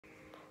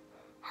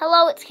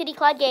Hello, it's Kitty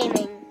Clyde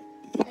Gaming.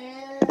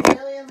 And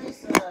Billy and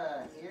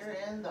Lisa, here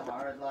in the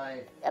hard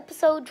life.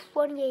 Episode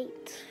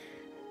 28.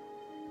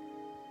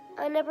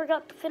 I never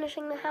got to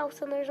finishing the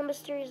house, and there's a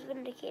mysterious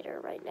vindicator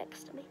right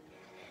next to me.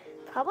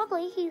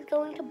 Probably he's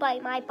going to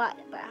bite my butt,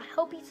 but I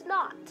hope he's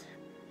not.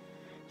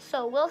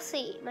 So we'll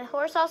see. My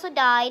horse also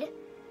died.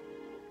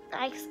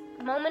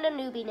 Moment of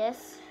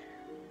newbiness,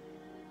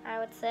 I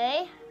would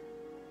say.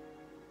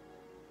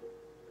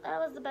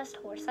 That was the best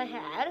horse I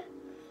had.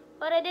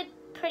 But I did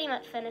pretty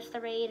much finish the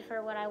raid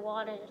for what I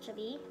wanted it to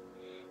be.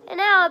 And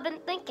now I've been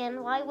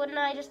thinking, why wouldn't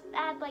I just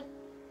add, like...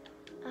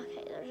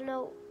 Okay, there's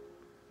no...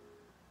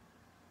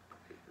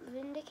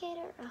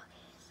 Vindicator? Okay.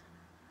 So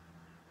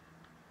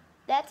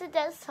that's a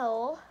death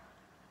hole.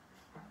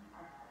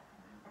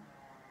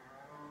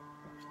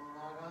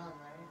 Log on,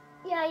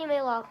 right? Yeah, you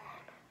may log on.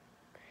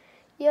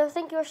 You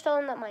think you're still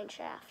in that mine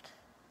shaft.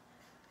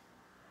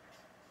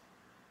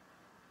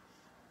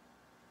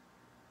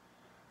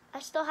 I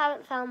still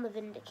haven't found the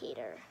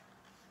vindicator.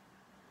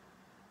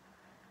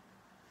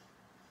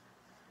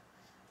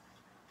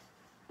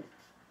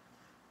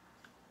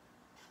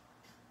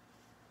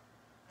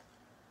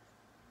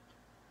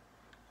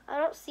 I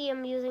don't see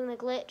him using the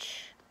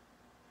glitch.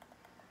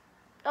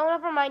 Oh,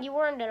 never mind. You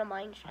weren't in a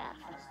mine shaft.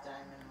 It's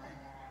diamond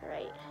mining.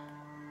 Right.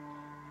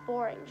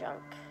 Boring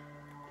junk.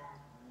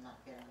 I'm not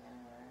getting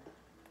anywhere.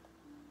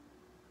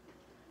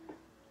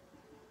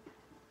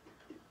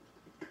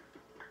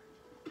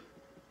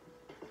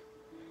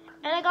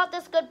 And I got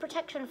this good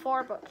Protection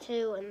 4 book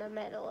too in the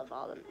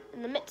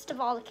midst of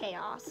all the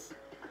chaos.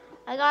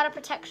 I got a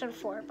Protection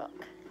 4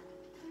 book.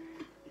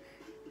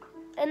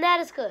 And that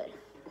is good.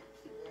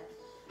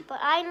 But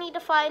I need to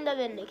find the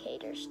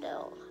vindicator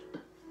still. I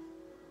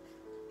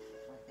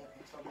think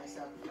I told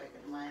myself if I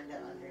could land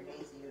it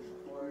underneath you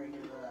before you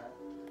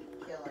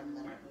kill him,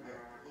 then I can get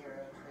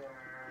hero too.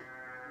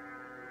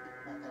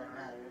 Not that it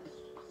matters.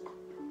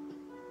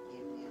 Just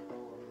give me a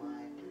gold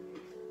mine.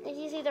 If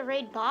you see the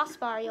raid boss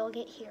bar, you'll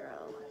get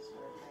hero. That's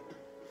what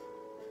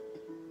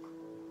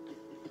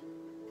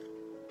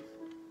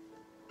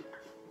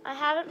I I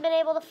haven't been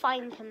able to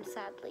find him,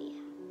 sadly.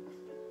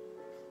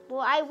 Well,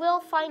 I will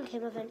find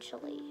him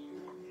eventually.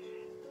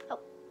 Oh.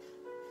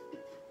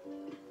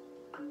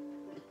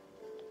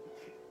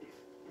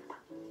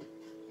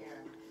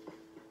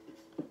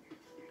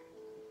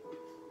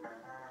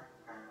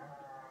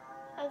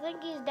 I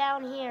think he's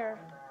down here.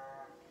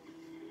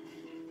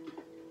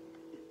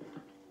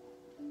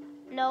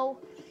 No.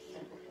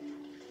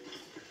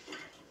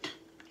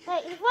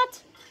 Wait,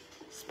 what?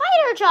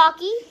 Spider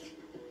jockey?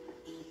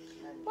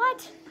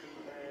 What?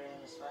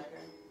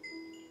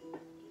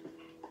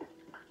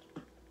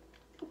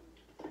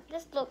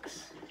 This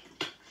looks...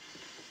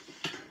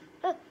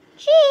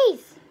 Jeez!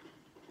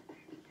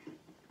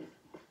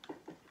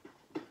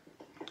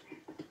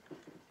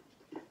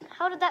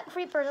 How did that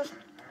creeper just...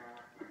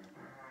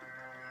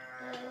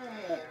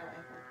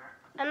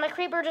 And my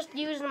creeper just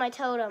used my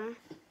totem.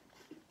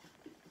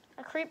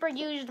 A creeper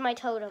used my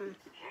totem.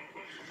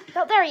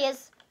 Oh, there he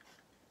is.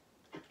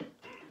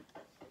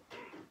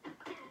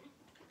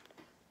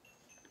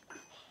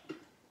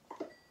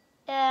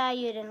 Yeah,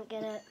 you didn't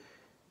get it.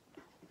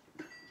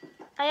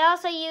 I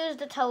also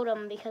used a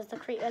totem because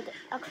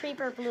a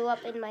creeper blew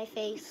up in my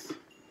face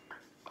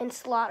and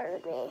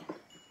slaughtered me.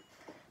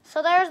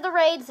 So there's the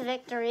raid's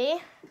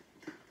victory.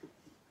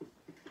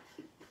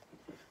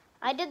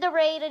 I did the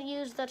raid and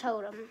used the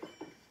totem.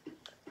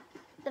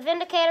 The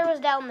vindicator was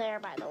down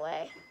there, by the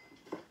way.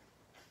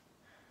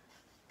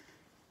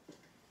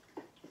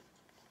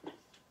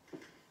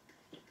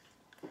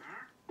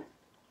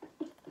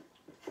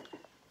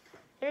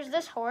 There's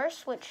this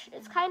horse, which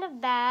is kind of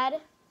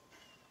bad.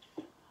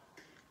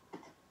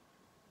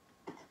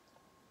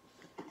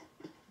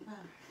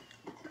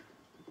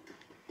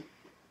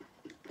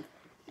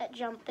 At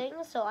jumping,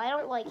 so I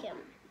don't like him.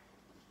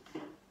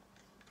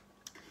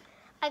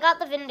 I got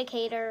the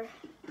vindicator.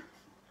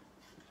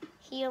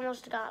 He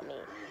almost got me.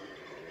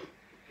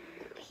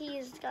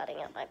 He's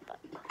getting at my butt.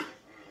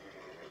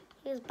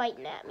 He was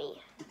biting at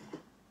me.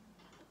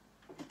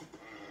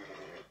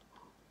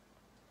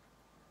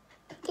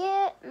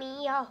 Get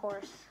me a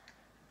horse.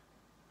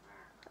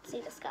 Let's see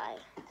this guy.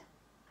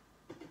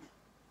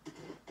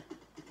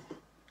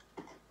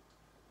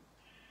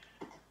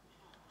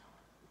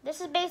 This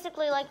is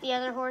basically like the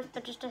other horse,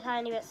 but just a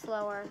tiny bit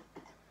slower.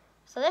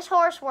 So this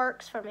horse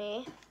works for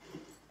me.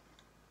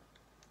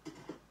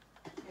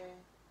 Okay.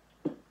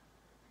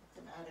 It's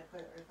an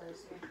adequate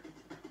replacement.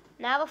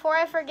 Now before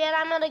I forget,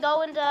 I'm going to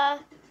go and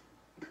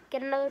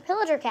get another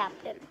pillager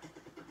captain.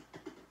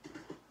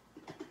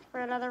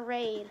 For another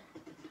raid.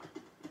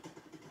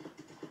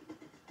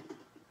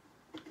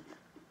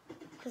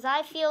 Because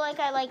I feel like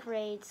I like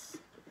raids.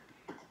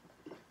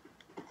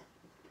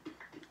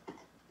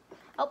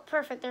 Oh,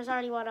 perfect. There's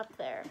already one up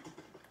there.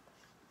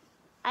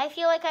 I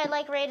feel like I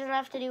like raids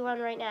enough to do one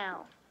right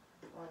now.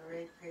 One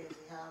raid crazy.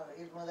 How?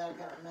 Even without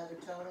getting another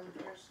totem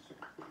first?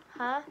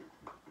 Huh?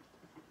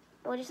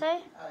 What'd you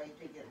say? Oh, you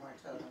did get more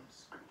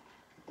totems.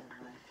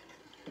 Never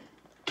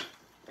mind.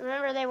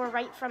 Remember, they were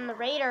right from the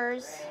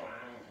raiders.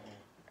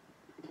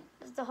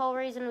 That's the whole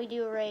reason we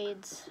do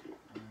raids.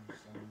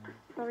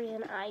 The whole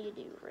reason I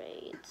do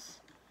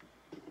raids.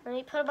 Let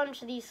me put a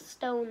bunch of these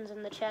stones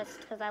in the chest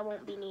because I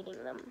won't be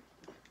needing them.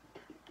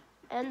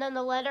 And then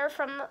the leather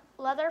from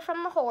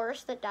the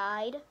horse that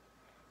died,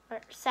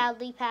 or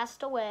sadly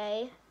passed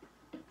away.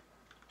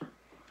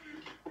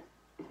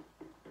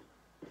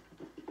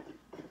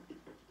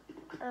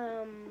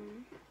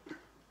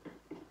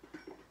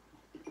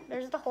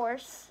 There's the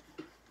horse.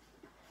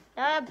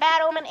 Now I have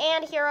Bad Omen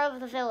and Hero of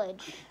the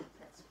Village.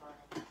 That's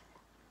funny.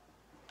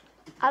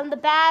 I'm the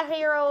bad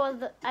hero of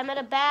the.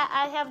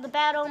 I have the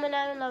Bad Omen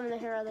and I'm the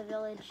Hero of the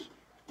Village.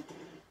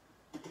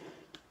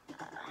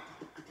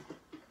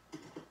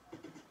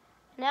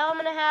 Now I'm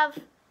gonna have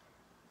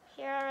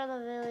Hero of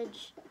the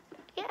Village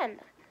again.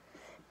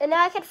 And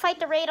now I can fight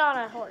the raid on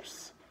a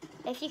horse.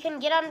 If you can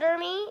get under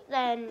me,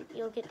 then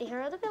you'll get the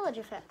Hero of the Village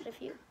effect if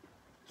you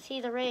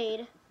see the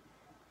raid.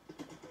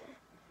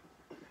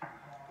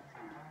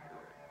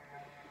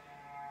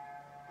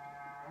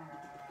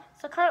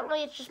 So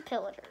currently it's just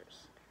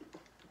pillagers.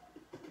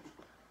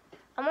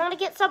 I want to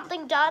get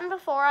something done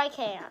before I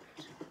can't.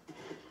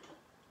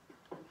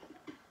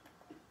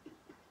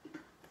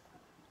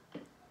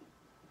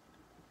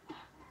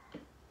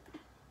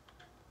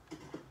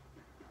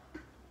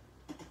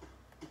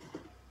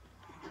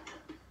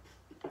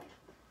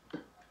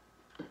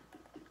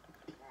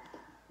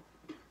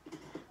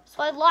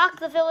 So I lock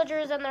the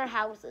villagers in their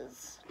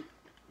houses.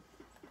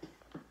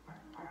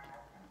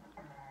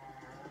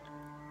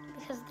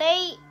 Because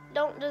they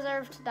don't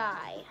deserve to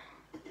die.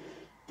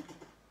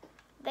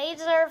 They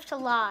deserve to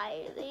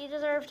lie. They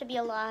deserve to be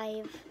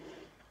alive.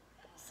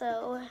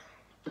 So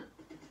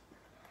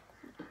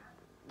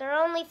their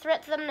only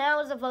threat to them now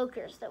is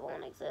evokers that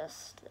won't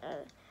exist.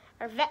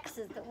 Or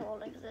vexes that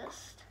won't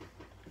exist.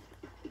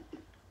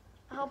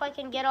 I hope I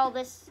can get all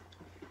this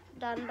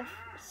done.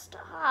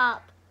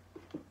 Stop.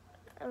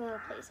 I'm gonna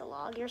place a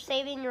log. You're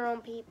saving your own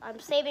people. I'm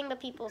saving the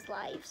people's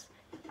lives.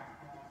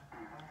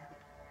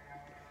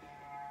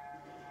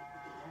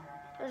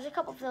 There's a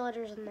couple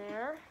villagers in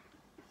there.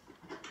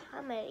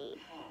 How many?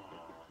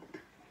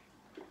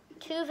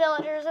 2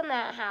 villagers in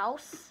that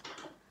house.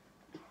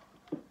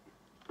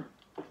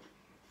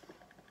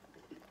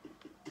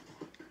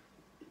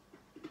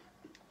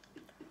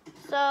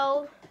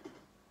 So,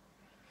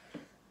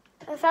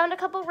 I found a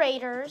couple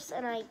raiders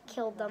and I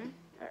killed them.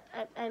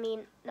 I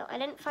mean, no, I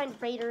didn't find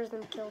raiders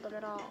and kill them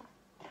at all.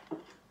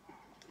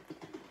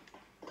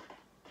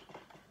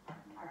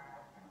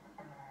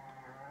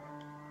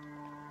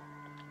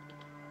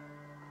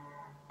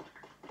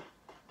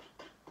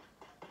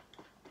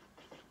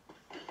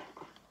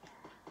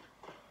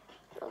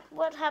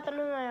 What happened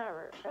to my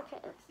armor? Okay,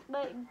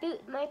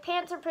 my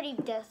pants are pretty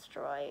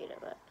destroyed,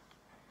 but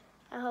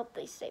I hope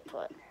they stay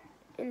put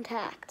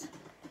intact.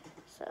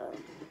 So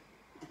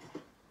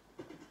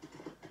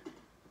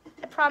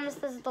I promise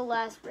this is the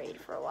last raid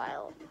for a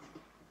while.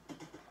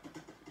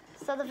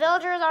 So the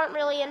villagers aren't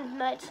really in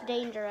much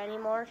danger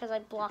anymore because I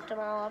blocked them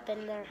all up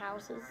in their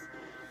houses.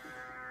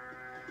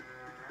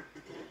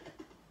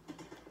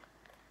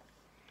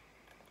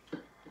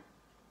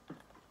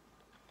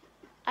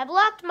 I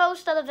blocked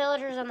most of the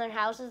villagers in their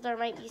houses. There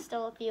might be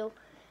still a few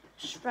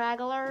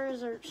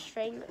stragglers or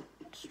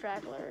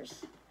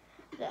stragglers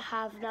that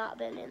have not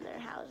been in their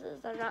houses.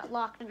 They're not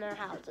locked in their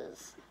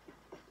houses.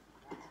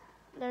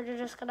 They're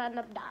just gonna end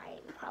up dying,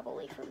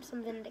 probably from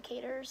some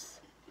vindicators.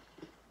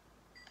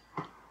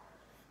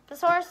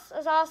 This horse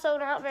is also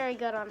not very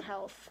good on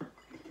health.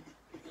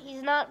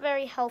 He's not a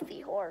very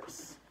healthy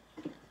horse.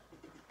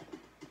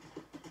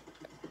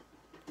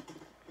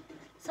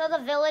 So the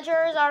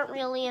villagers aren't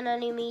really in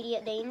any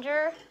immediate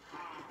danger,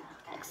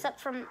 except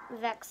from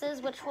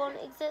vexes, which won't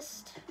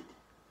exist.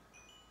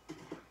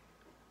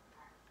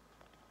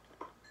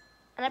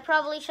 And I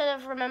probably should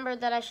have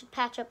remembered that I should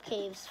patch up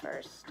caves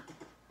first,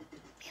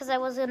 because I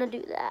was gonna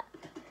do that.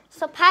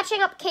 So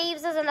patching up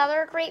caves is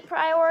another great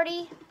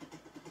priority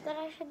that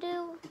I should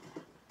do,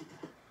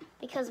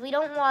 because we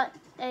don't want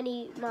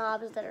any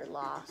mobs that are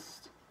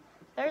lost.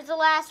 There's the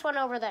last one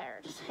over there,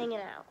 just hanging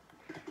out.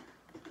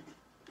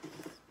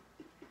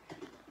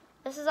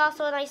 This is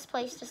also a nice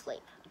place to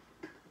sleep,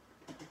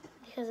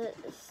 because it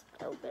is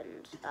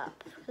opened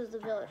up, because the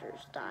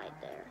villagers died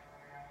there.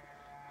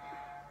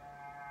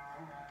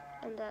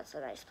 And that's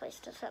a nice place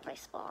to set my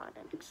spawn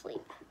and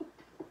sleep.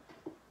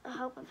 I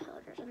hope a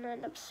villager doesn't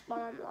end up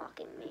spawn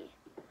locking me.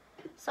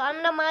 So I'm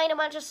gonna mine a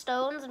bunch of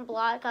stones and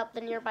block up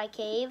the nearby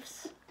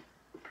caves.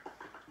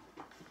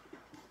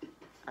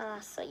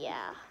 So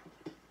yeah.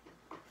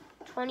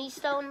 20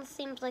 stones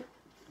seems like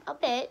a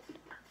bit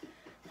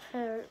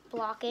for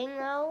blocking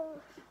though.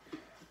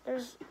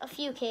 There's a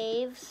few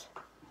caves.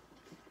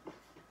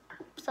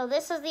 So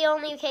this is the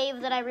only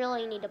cave that I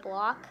really need to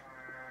block.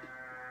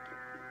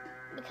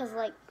 Because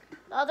like,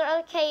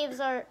 other caves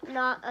are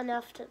not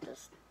enough to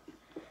just...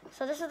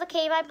 So this is the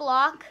cave I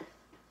block.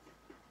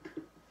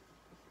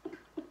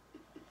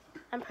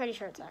 I'm pretty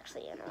sure it's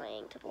actually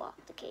annoying to block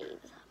the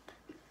caves up.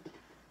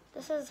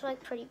 This is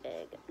like pretty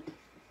big.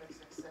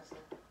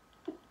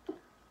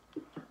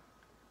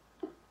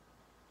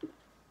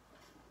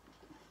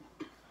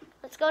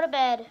 go to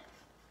bed.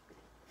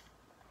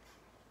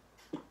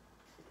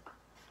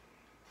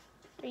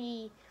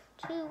 3,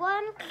 2,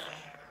 1.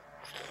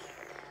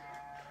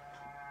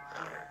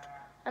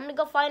 I'm gonna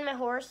go find my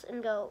horse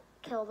and go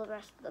kill the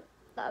rest of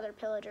the other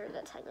pillager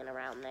that's hanging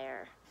around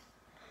there.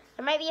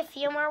 There might be a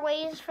few more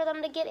ways for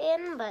them to get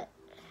in, but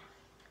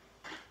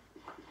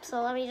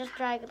so let me just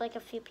drag like a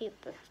few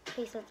pieces,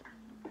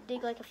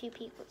 dig like a few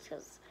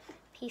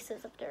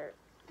pieces of dirt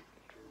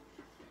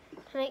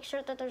to make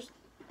sure that there's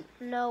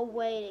no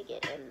way to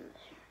get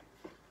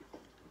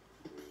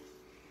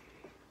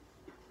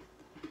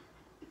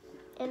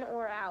in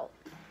or out.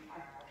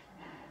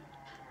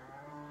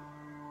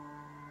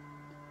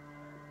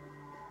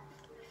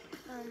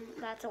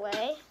 That's a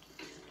way.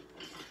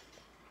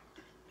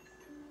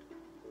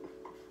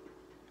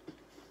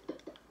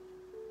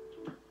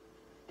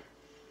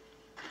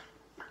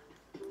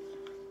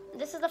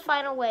 This is the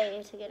final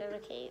way to get in a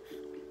cave.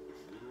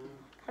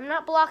 I'm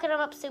not blocking them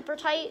up super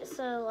tight,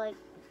 so like,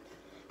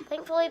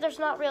 thankfully there's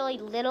not really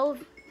little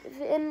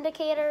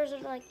indicators or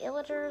like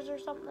illagers or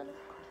something.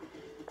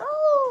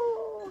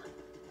 Oh!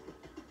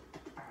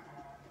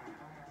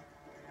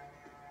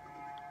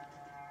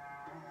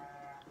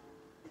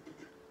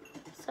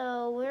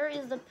 So where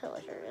is the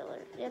pillager?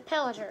 Yeah,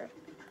 pillager.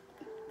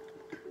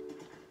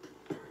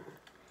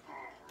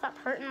 Stop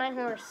hurting my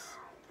horse.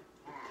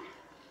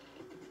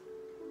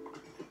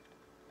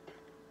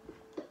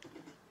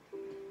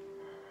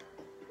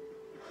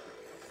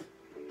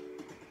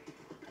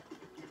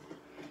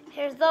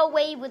 Here's the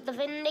way with the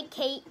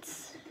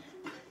vindicates.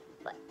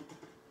 But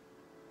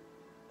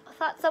I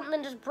thought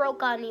something just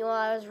broke on me while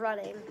I was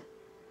running.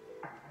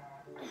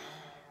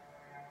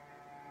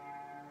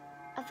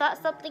 I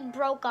thought something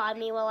broke on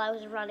me while I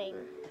was running.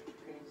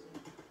 Crazy.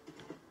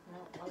 No,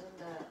 it wasn't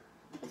that.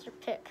 It's your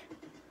pick.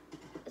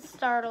 It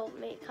startled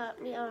me,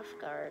 caught me off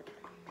guard.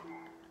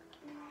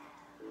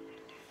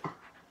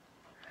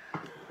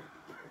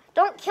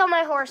 Don't kill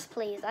my horse,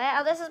 please.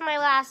 This is my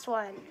last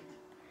one.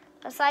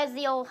 Besides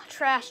the old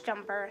trash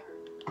jumper.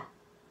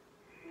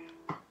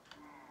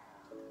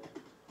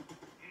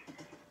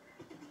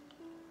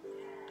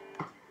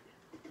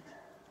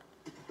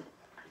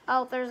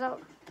 Oh, there's a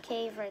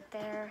cave right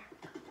there.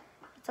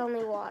 It's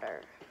only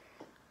water.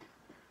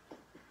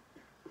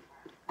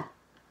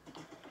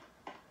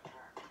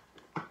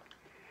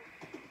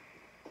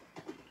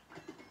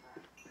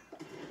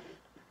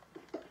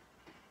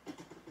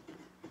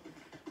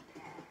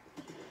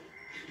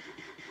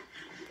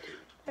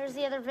 There's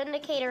the other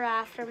vindicator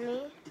after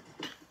me.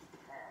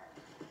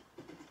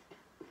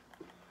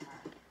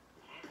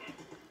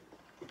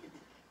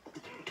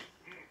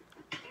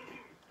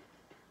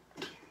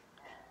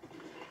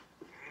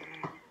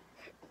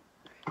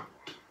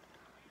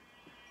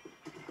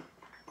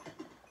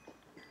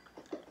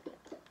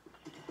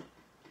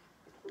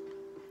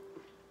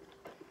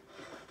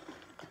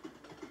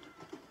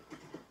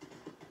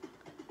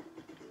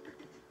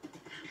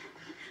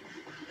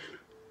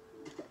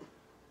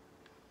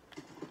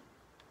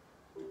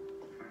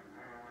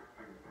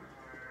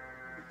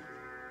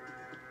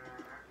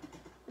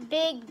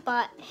 Big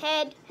butt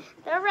head.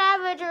 The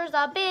Ravager's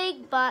a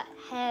big butt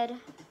head.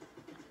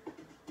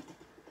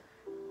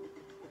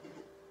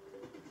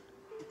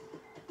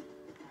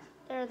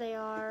 There they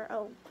are.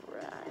 Oh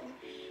gosh.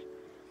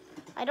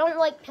 I don't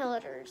like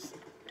pillagers.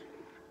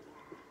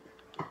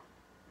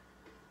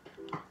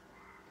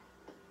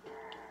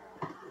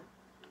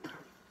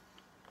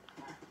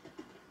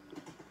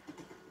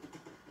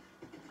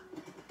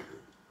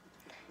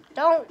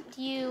 Don't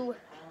you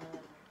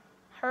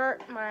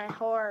hurt my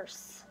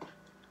horse.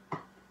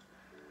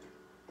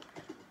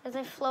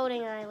 There's a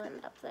floating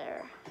island up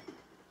there.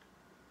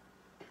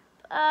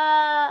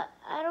 I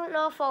don't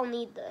know if I'll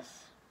need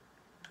this.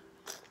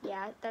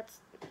 Yeah, that's...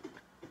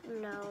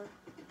 no.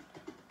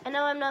 I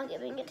know I'm not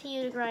giving it to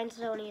you to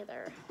grindstone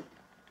either.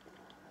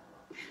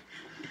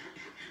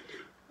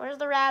 Where's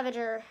the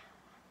Ravager?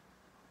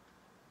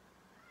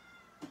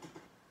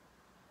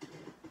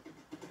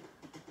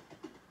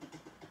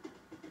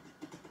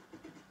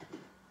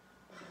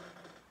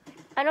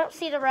 I don't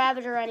see the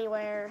Ravager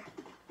anywhere.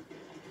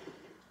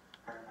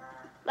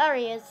 There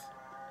he is.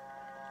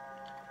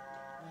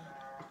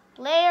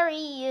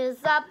 Larry is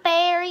a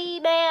berry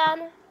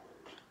man.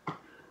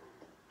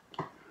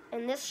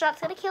 And this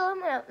shot's gonna kill him.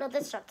 No,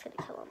 this shot's gonna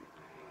kill him.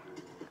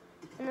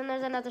 And then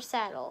there's another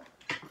saddle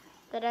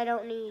that I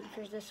don't need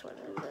because this one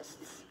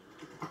exists.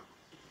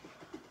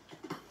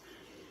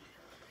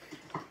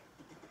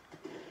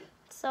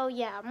 So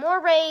yeah, more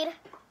raid.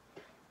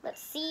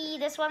 Let's see,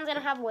 this one's gonna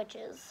have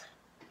witches.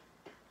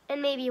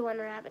 And maybe one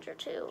Ravager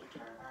too.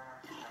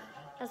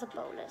 As a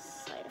bonus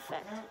side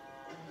effect.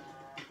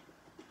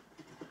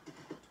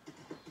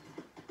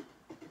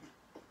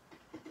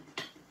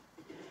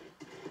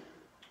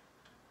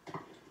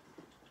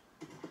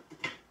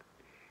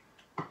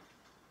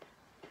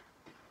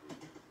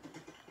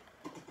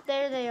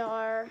 There they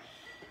are.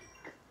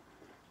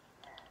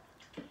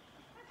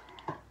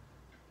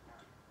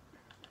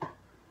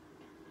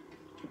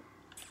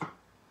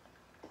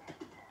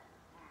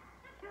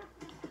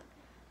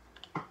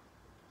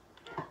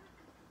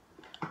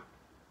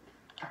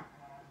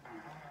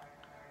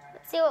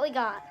 See what we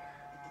got.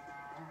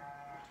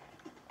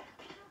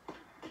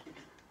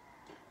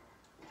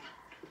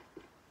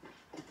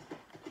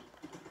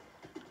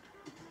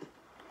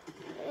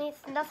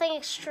 It's nothing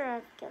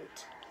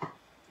extravagant.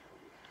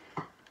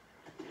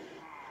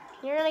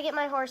 You're gonna get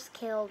my horse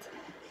killed.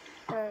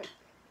 Or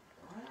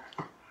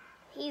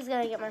he's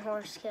gonna get my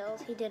horse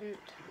killed. He didn't.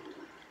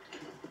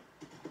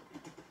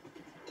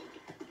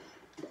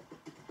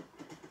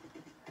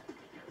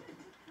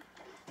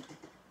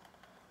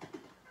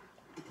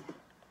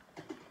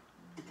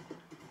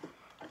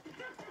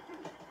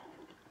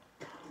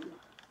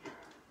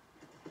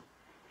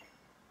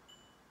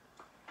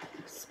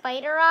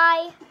 Spider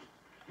eye.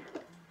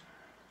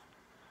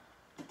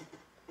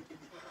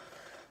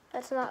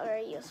 That's not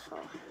very useful.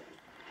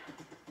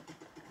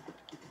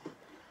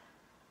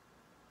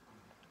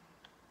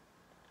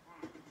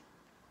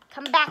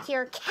 Come back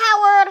here,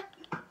 coward!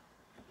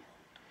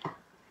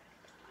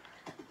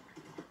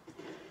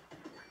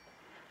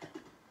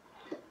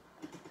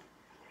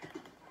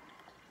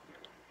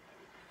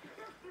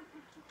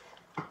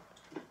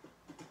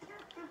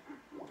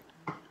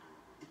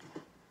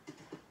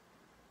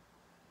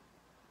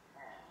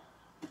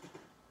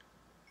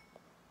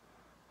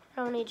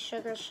 I don't need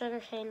sugar. Sugar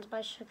cane's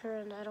by sugar,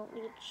 and I don't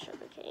need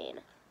sugar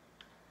cane.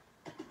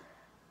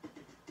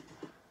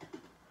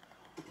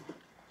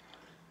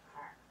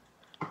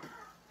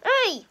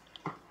 Hey!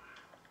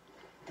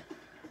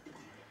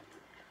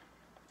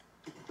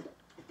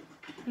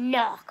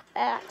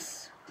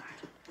 Knockbacks.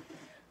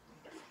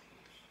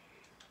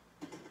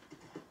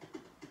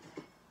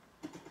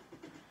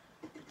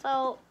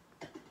 So,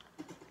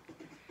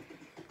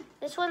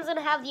 this one's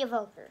gonna have the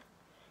evoker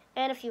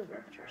and a few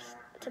villagers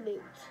to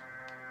boot.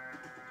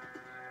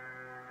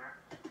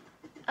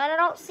 And I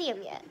don't see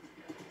them yet,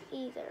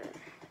 either.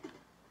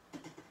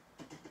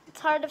 It's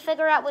hard to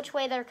figure out which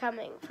way they're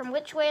coming. From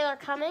which way they're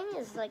coming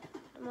is like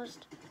the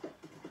most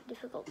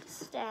difficult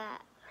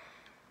stat.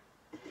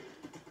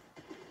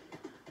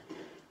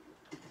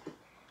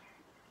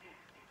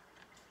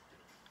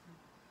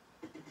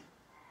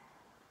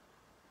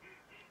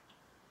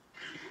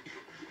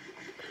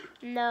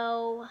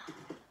 No.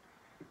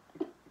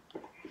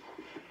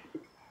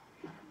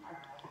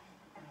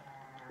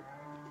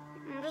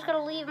 I'm just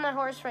gonna leave my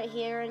horse right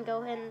here and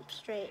go in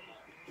straight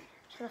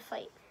to the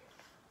fight.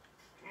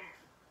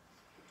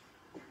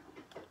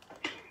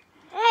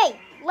 Hey,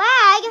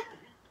 lag!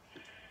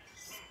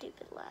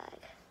 Stupid lag.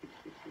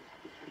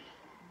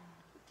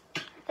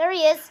 There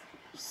he is,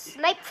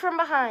 sniped from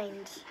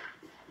behind.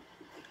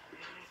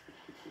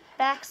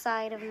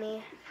 Backside of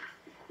me.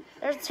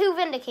 There's 2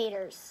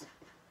 Vindicators.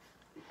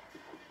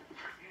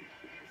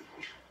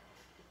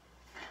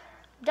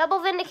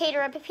 Double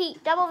Vindicator, a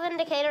Pete, double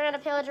Vindicator, and a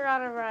Pillager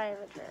on a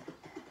Ravager.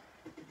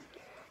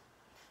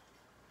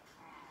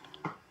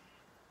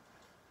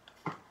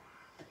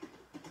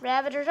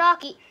 Ravager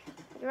jockey.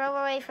 Drove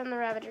away from the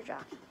Ravager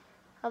jockey.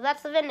 Oh,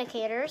 that's the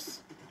Vindicators.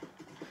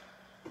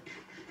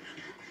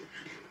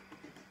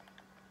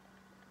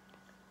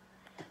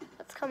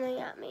 What's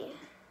coming at me?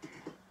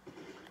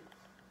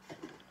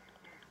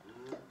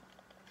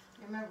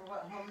 You remember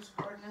what home's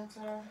coordinates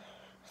are?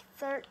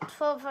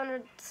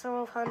 1200,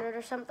 1200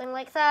 or something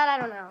like that. I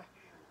don't know.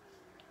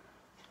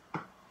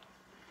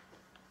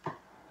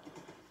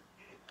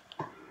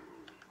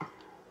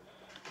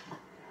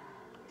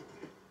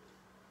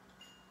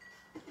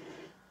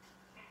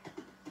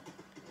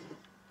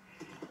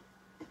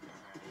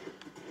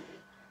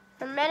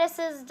 The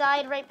menaces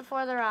died right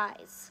before their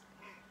eyes.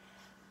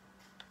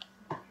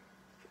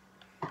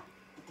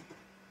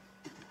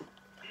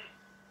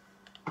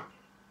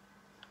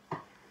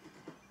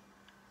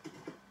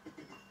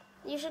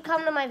 You should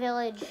come to my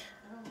village.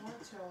 I don't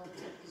want to. I want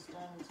to take this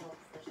down until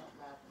before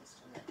something happens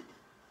to me.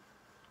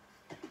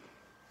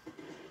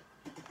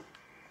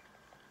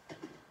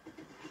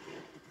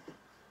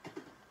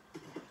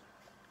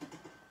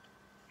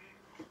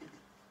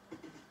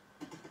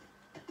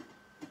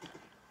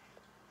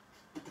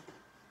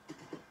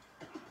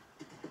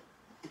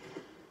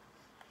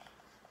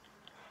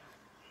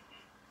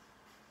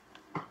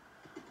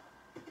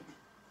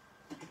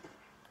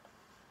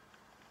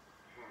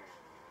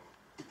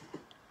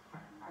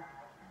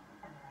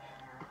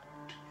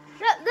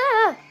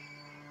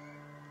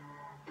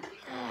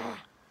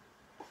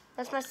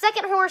 That's my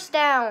second horse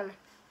down.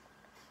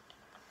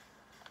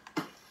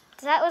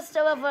 That was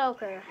still a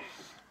Evoker.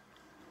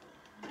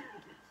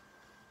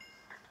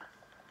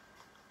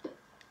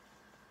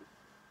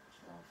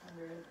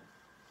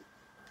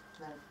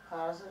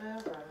 Positive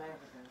or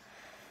negative?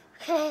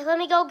 Okay, let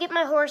me go get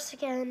my horse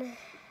again.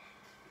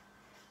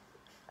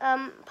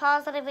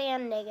 Positive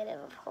and negative,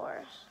 of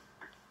course.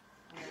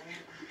 Right.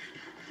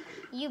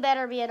 You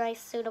better be a nice,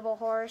 suitable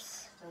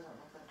horse. Doesn't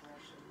look like I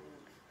should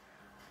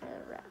be.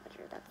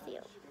 Ravager, that's the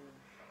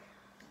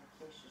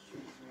Acacia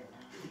trees right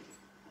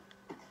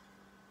now.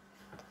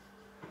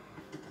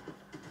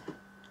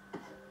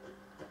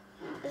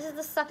 This is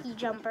the sucky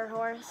jumper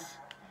horse.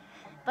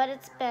 But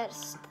it's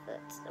best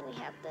that we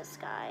have this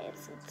guy.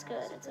 It's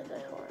good. It's a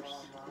good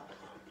horse.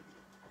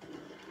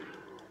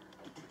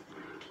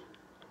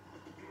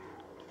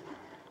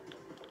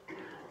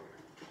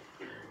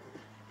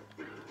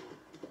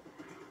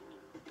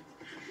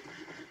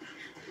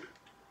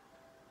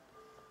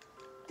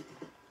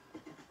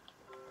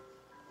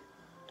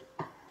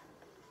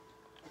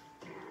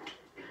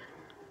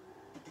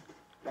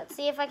 Let's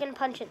see if I can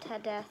punch it to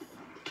death.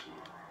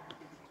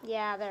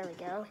 Yeah, there we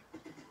go.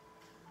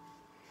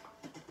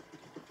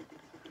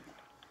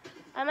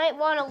 I might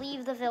want to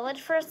leave the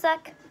village for a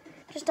sec,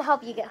 just to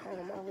help you get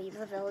home. I'll leave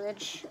the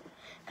village.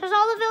 Because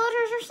all the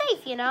villagers are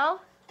safe, you know?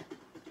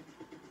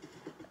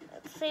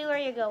 Let's see where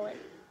you're going.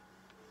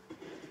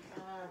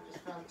 I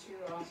just found 2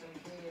 awesome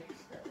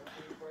caves that would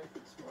be worth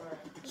exploring.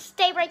 Just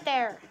stay right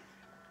there.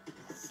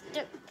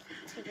 To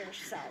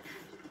yourself.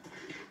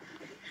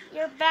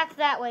 You're back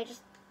that way.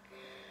 Just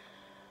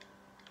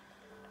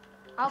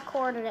I'll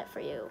coordinate for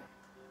you.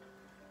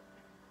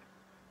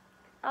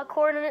 I'll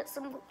coordinate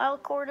some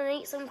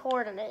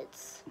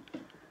coordinates.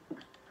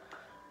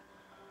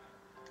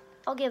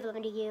 I'll give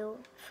them to you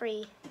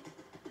free.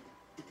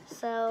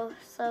 So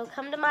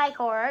come to my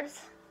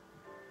chords.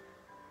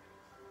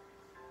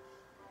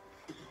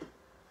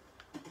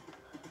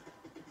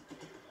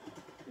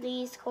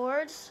 These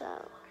chords,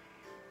 so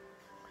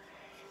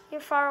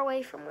you're far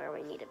away from where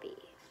we need to be.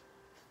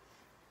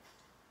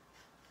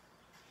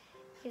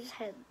 You just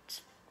head.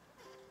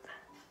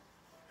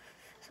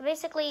 So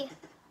basically,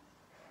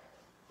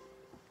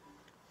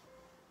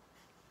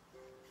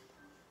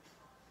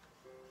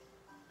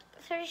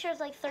 I'm pretty sure it's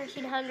like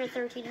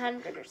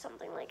 1300 or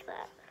something like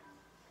that.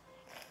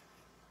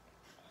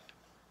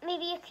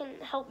 Maybe you can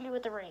help me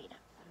with the raid.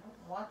 I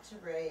don't want to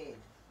raid.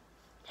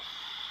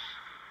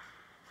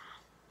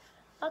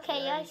 Okay,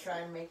 You're yes. try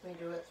and make me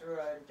do it through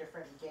a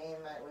different game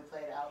that we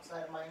played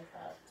outside of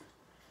Minecraft.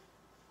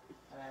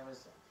 And I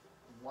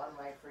won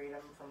my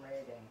freedom from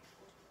raiding.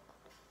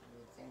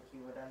 You think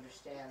you would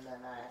understand, then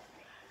I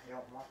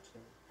don't want to.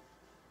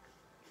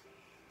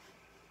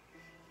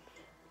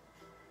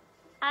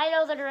 I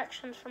know the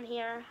directions from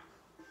here.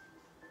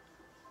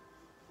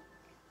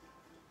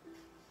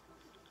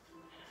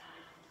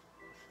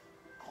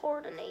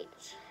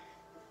 Coordinates.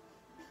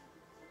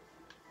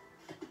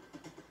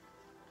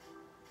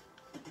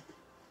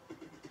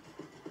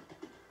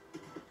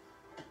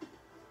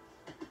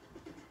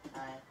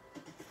 Hi.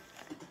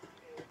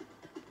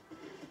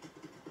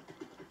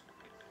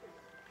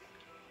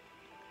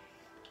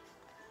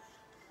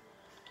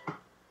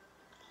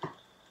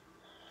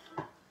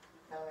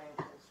 Coming,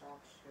 please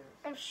don't shoot.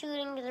 I'm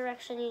shooting the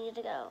direction you need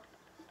to go.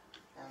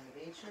 Down the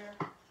beach here.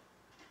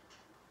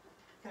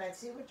 Can I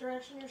see what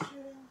direction you're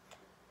shooting?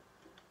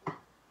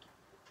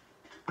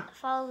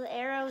 Follow the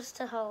arrows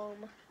to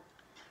home.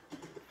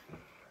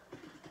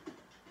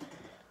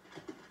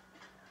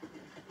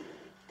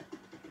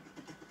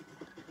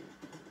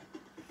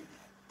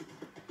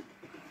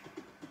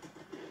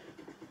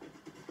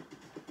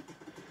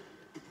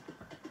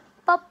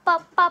 Bop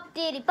bop bop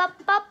diddy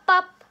bop bop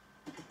bop.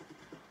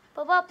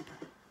 Bop bop.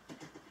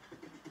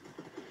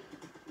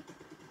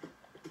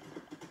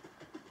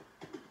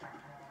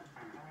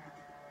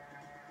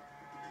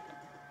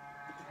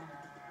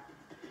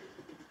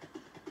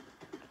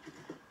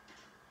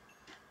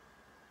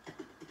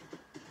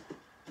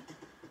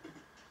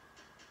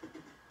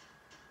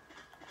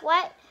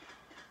 What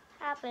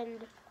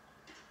happened?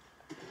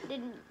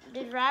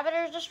 Did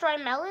rabbiters destroy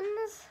melons?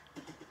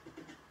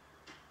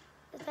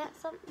 Is that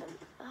something?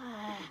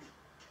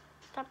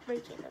 Stop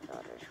breaking the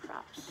villagers'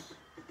 crops.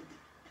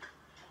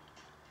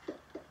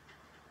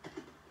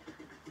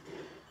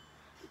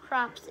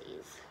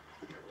 Cropsies.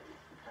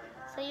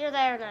 So you're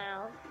there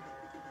now.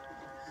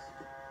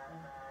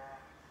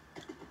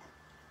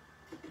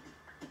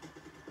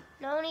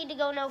 No need to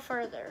go no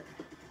further.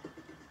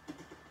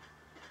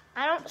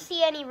 I don't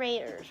see any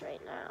raiders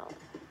right now.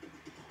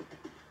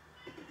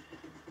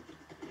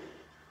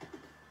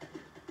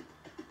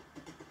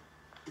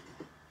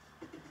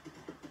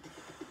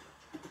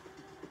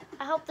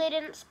 I hope they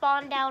didn't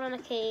spawn down in a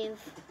cave.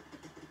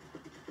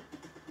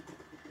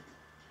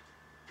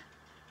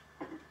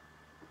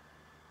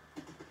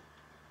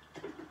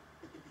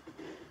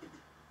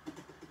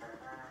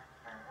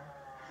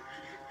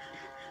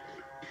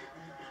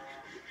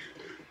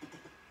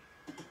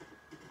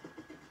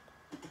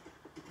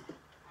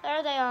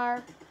 There they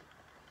are.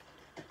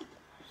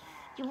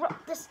 You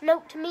wrote this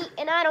note to me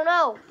and I don't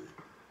know.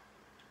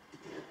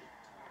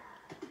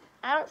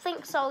 I don't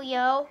think so,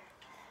 yo.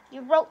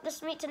 You wrote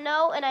this me to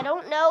know and I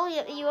don't know,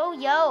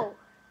 yo.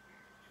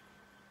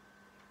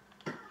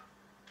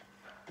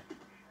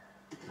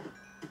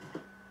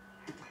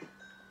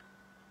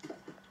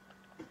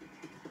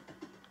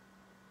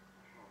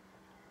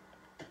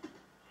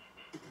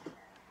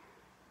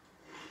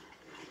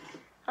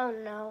 Oh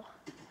no.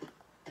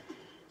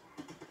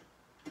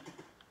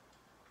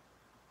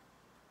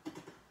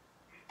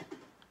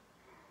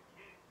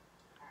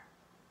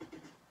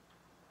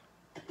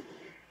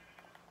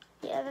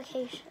 Yeah,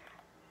 vacation.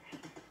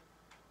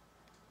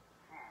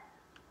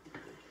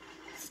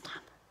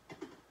 Stop.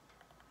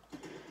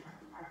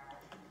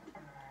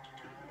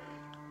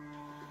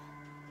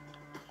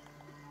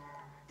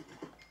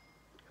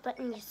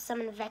 Letting you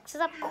summon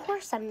Vexes? Of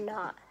course I'm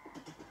not.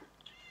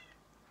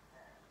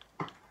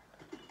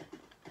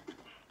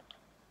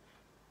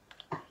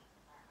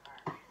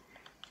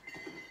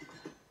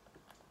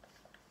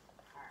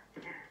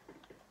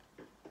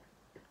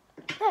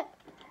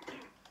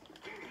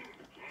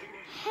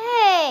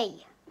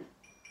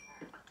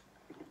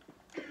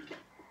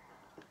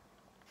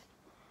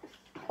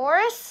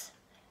 Horace?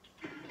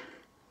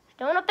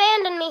 Don't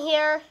abandon me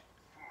here.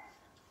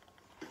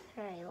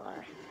 There you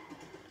are.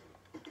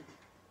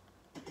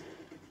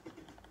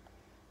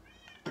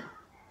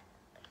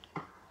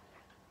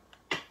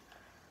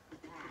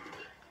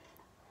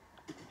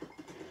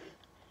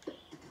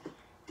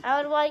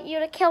 I would want you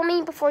to kill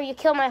me before you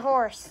kill my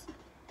horse.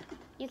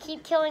 You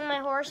keep killing my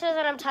horses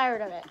and I'm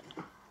tired of it.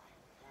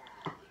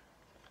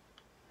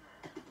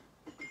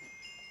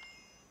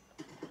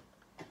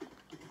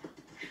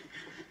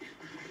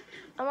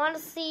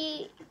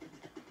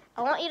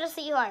 I want you to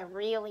see who I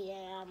really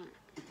am.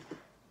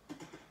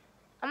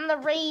 I'm the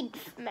raid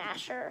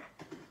masher.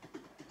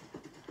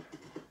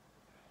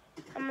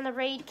 I'm the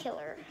raid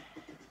killer.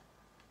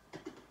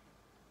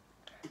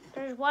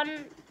 There's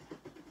one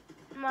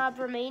mob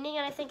remaining,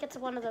 and I think it's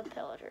one of the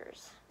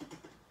pillagers.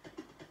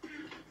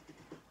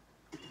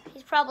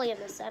 He's probably in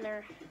the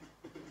center.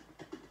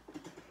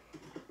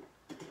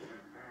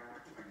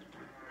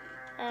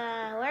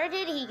 Where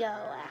did he go,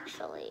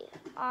 actually?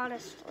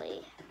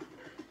 Honestly.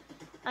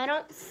 I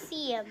don't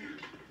see him.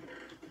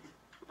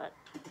 But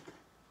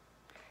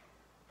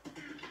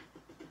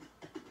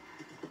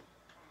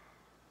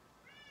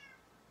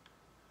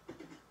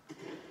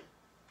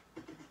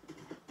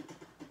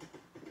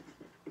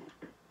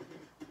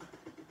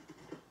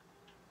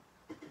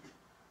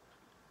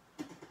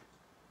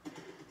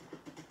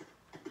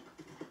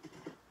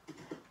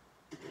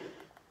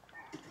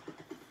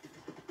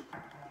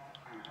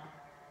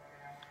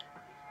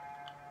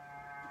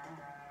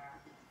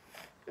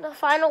the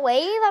final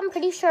wave, I'm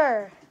pretty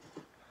sure.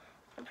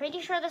 I'm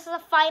pretty sure this is the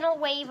final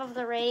wave of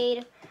the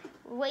raid.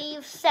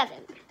 Wave 7.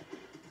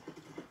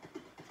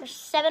 There's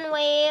 7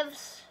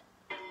 waves.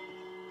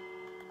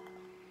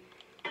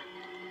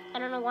 I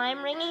don't know why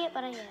I'm ringing it,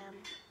 but I am.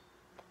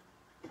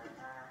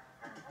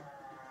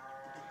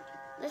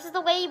 This is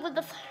the wave with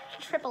the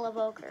triple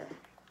evoker.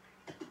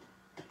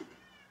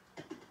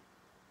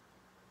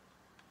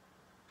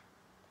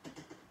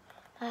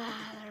 They're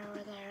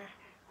over there.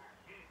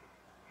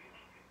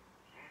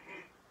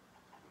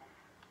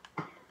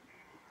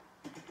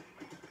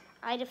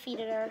 I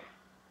defeated her.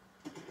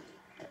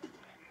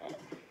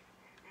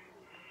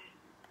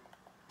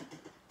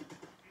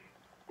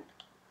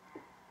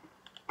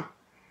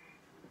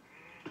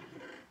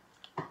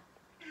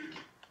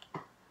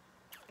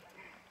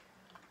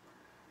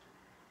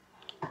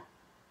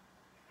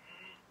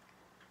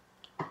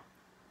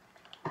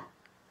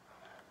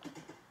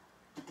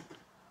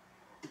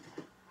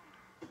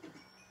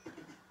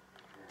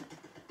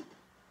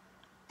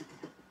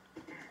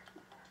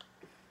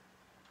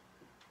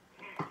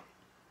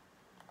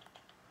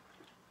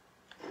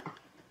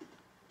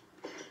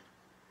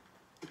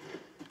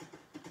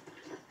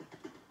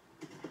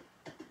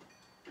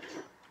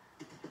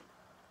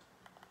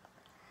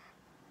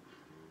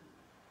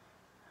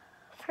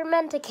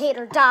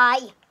 Fermenticator, die!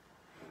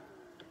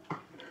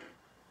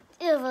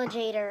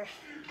 Ivillager.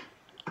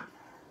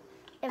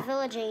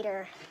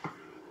 Ivillager.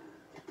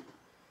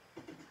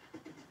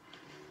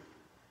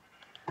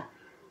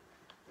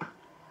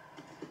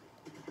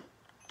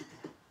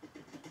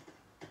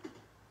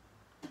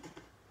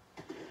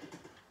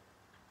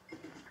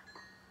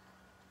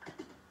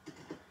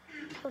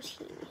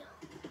 Protein.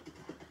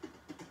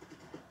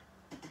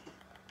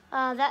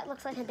 That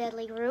looks like a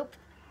deadly group.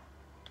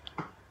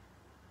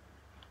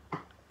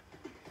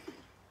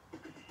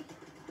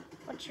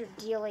 What's your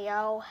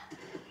dealio?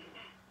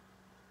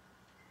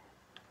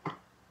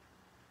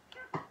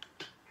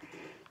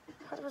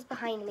 What was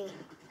behind me?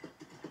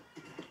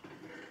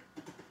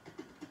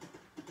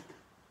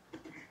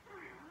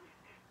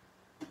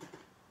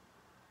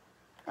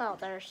 Oh,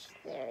 there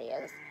he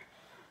is.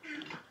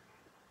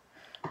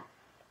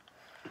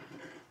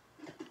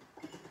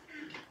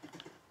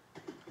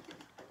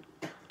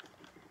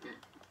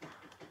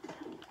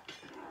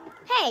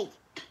 Hey!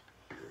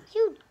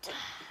 You...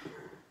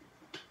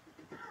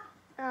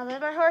 Oh,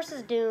 but my horse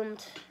is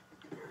doomed.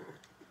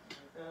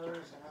 There's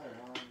another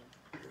one.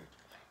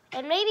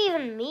 And maybe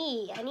even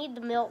me. I need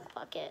the milk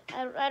bucket.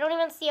 I don't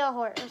even see a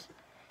horse.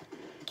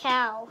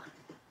 Cow.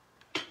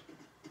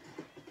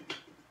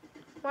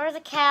 Where's a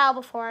cow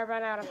before I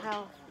run out of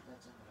health?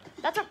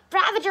 That's a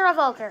Ravager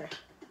Evoker.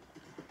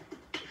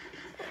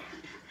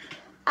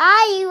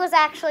 I was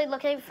actually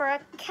looking for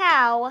a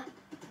cow.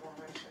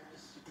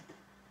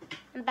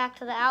 And back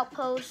to the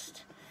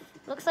outpost.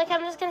 Looks like I'm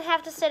just going to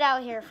have to sit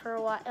out here for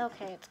a while.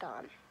 Okay, it's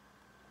gone.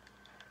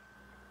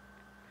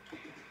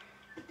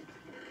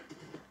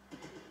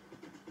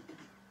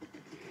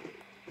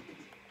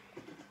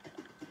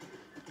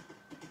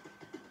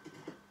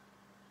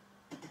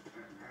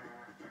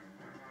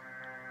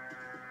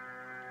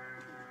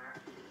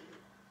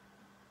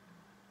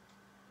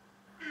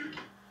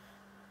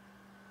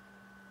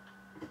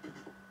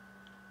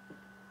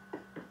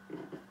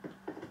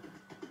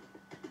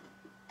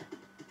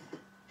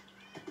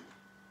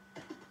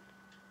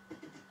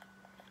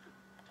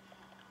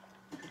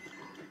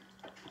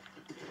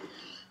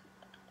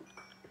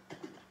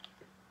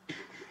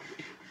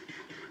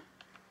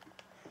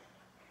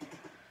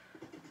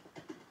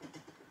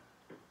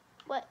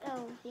 What?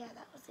 Oh, yeah,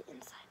 that was the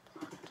inside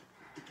plot.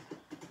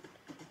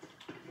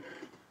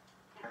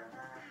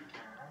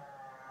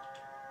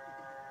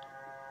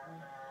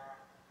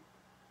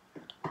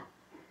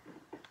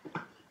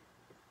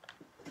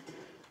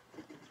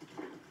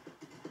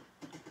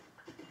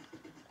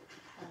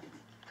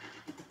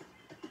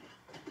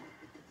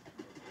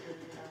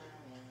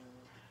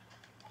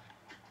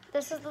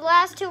 This is the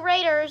last two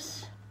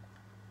raiders.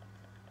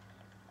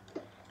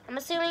 I'm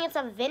assuming it's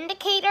a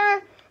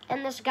Vindicator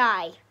and this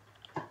guy.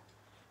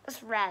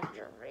 This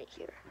Ravager right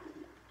here.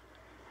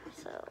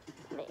 So,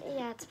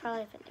 yeah, it's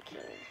probably a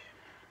Vindicator.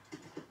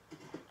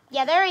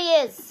 Yeah, there he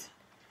is.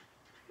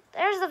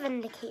 There's the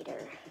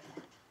Vindicator.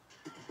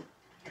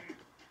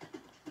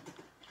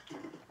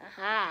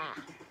 Aha.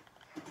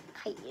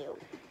 Kite you.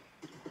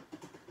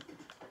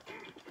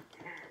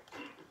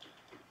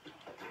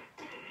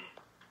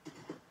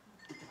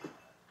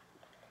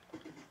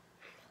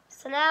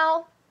 So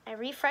now, I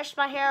refreshed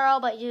my hero,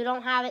 but you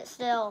don't have it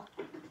still.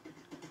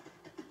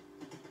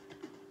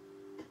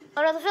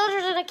 Oh no, the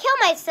villagers are gonna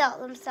kill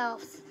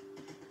themselves.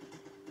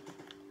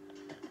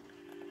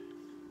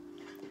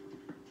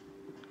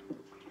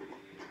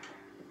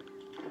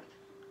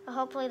 But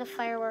hopefully the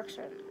fireworks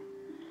are...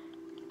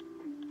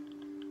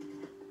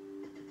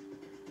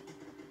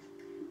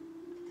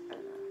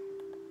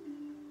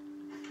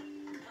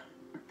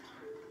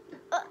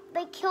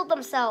 They killed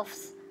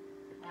themselves.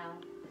 How?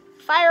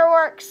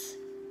 Fireworks.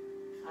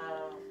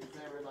 Oh, they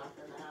were locked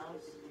in the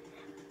house?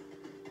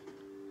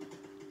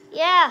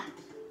 Yeah.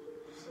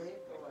 Sleep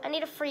or what? I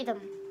need to free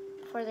them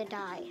before they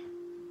die.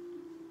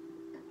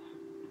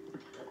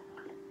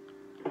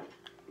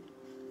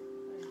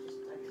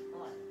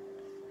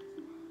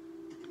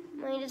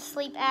 I need to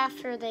sleep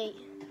after they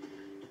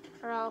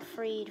are all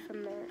freed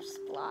from their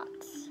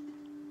splots.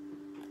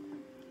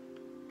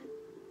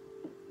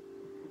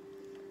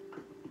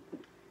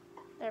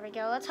 There we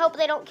go. Let's hope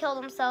they don't kill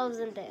themselves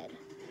in bed.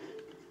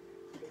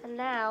 And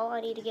now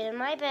I need to get in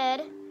my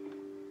bed.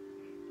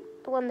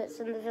 The one that's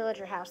in the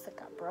villager house that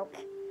got broke.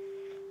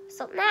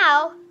 So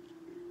now...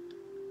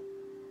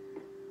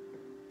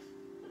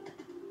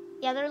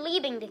 Yeah, they're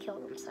leaving to kill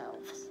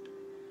themselves.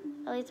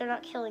 At least they're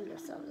not killing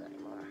themselves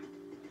anymore.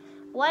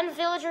 One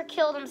villager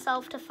killed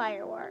himself to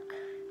firework.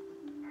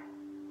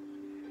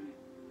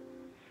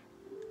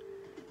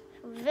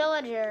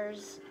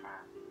 Villagers...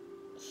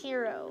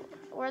 Hero.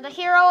 We're the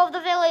hero of the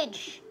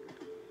village.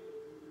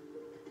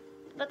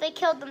 But they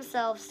killed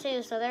themselves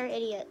too, so they're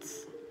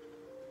idiots.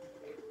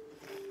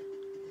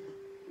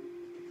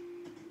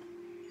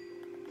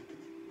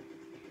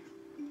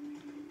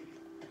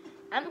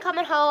 I'm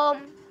coming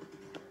home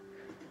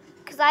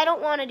because I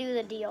don't want to do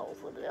the deals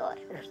with the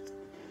villagers.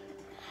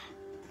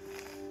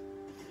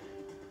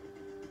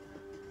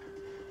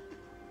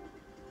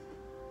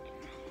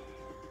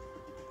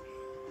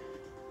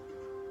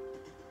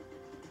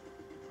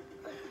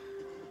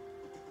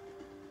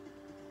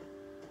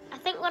 I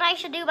think what I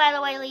should do, by the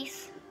way,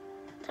 Lise,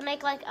 to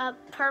make like a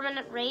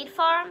permanent raid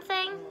farm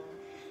thing,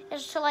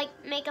 is to like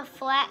make a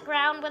flat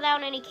ground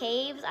without any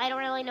caves. I don't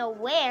really know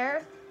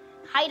where.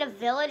 Hide a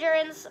villager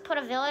and put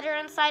a villager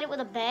inside it with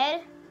a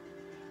bed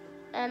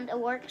and a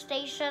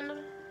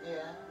workstation.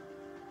 Yeah.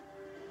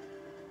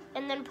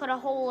 And then put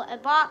a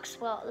box.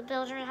 Well, the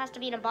villager has to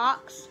be in a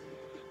box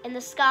in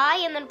the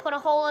sky, and then put a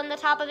hole in the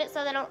top of it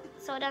so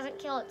it doesn't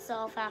kill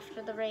itself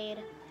after the raid.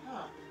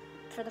 Huh.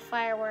 From the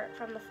fireworks,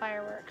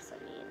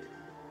 I mean.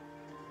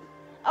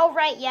 Oh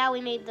right, yeah,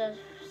 we made the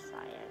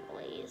cyan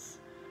blaze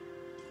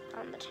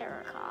on the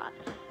terracotta.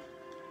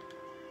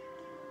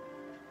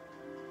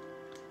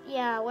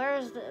 Yeah,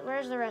 where's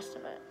the rest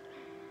of it?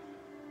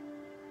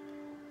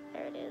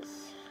 There it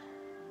is.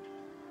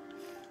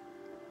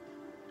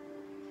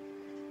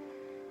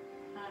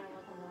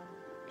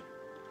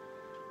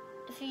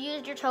 If you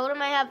used your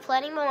totem, I have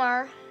plenty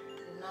more.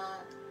 Did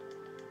not.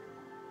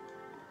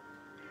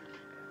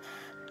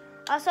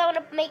 Also, I'm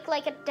gonna make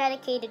like a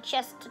dedicated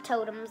chest to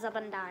totems of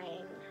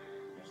Undying.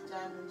 There's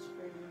diamonds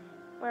for you.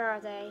 Where are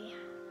they?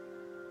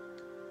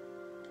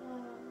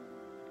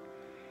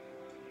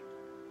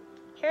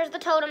 Here's the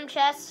totem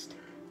chest.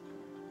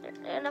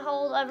 And to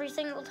hold every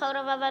single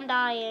totem of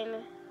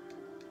Undying.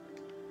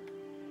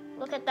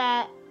 Look at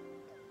that.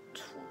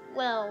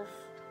 12.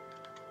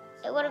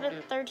 It would have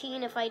been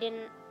 13 if I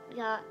didn't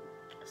got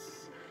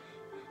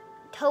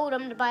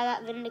totemed by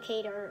that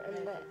Vindicator and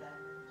then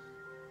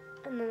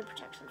the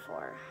protection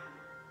 4.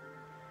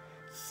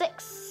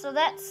 6. So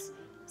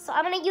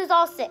I'm gonna use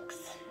all 6.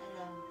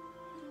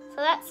 So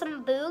that's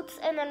some boots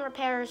and then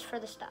repairs for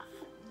the stuff.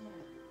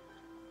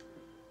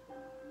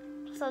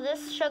 So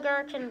this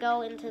sugar can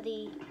go into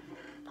the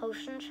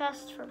potion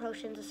chest for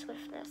potions of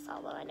swiftness,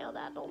 although I know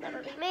that will never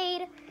be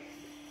made.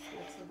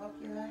 What's the book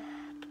you have?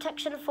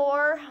 Protection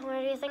 4.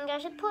 Where do you think I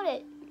should put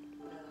it?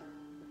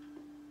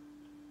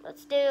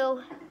 Let's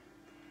do...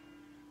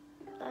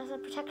 There's a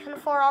protection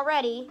 4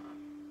 already.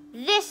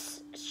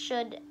 This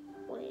should...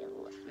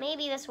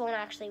 Maybe this won't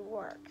actually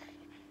work.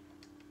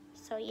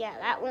 So yeah,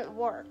 that won't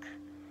work.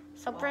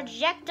 So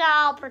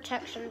projectile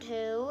protection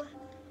 2.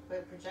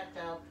 Put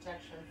projectile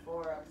protection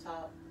 4 up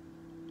top.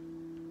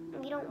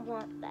 We don't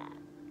want that.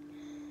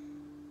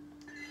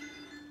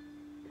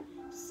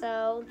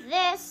 So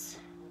this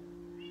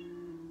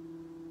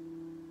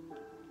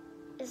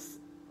is,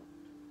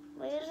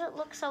 why does it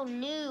look so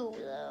new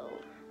though?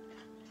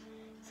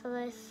 So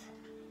this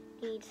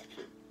needs a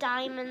few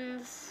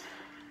diamonds,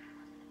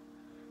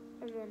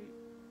 and then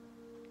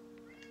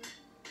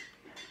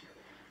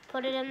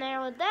put it in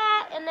there with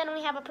that, and then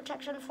we have a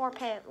protection 4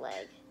 pant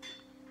leg.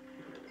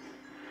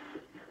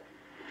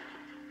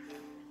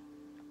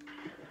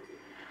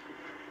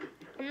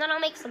 And then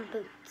I'll make some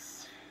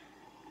boots.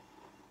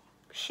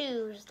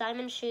 Shoes,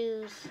 diamond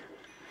shoes.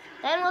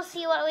 Then we'll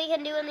see what we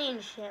can do in the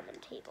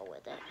enchantment table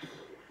with it.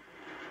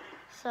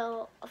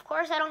 So, of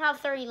course I don't have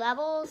 30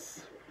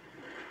 levels.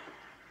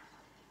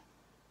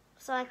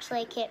 So actually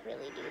I can't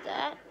really do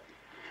that.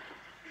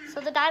 So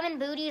the diamond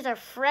booties are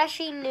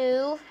freshy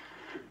new.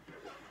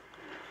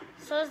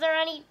 So is there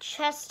any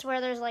chests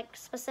where there's like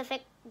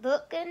specific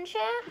book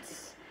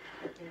enchants?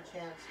 Book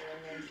enchants are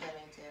in the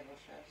enchanting table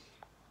chest.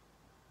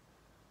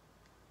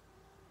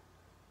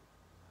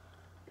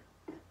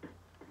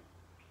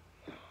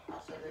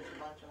 Also, there's a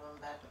bunch of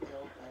them back at the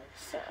old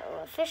place. So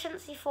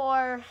efficiency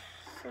 4,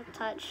 so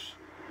touch.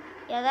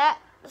 Yeah, that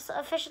so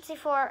efficiency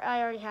 4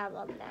 I already have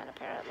on that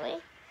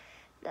apparently.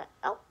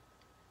 Oh.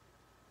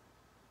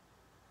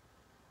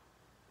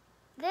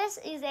 This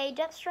is a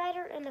Depth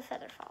Strider and a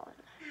Feather Fallen.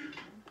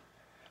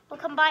 We'll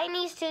combine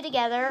these two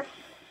together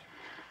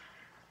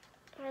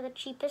for the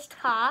cheapest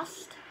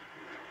cost.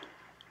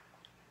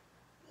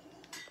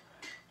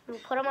 We'll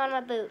put them on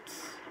my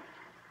boots.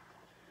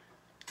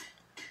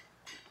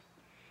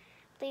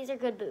 These are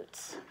good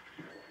boots.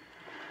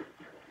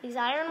 These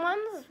iron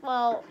ones,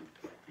 well,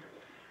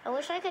 I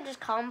wish I could just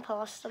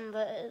compost them,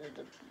 but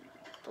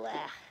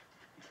blah.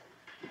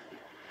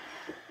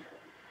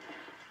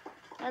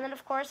 And then,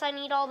 of course, I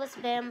need all this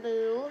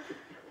bamboo.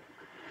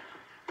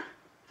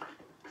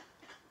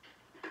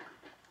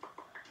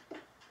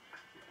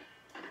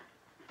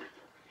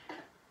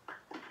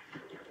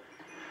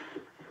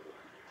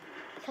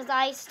 Because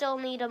I still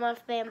need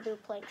enough bamboo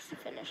planks to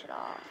finish it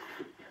off.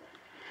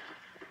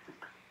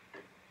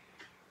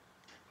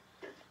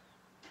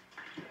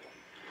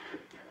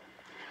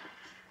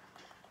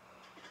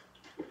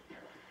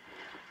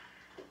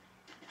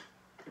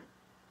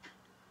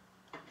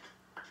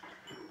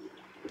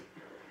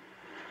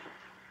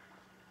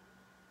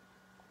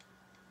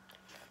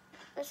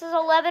 This is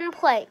 11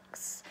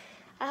 planks.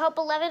 I hope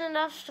 11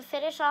 enough to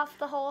finish off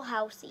the whole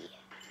housey.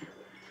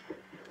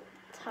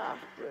 Top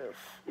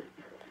roof.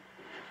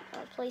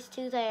 I'll place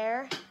 2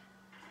 there.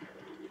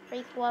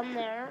 Break 1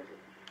 there.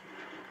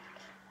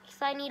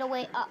 Because I need a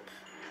way up.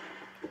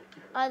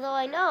 Although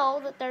I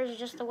know that there's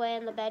just a way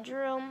in the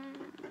bedroom.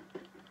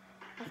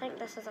 I think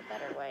this is a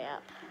better way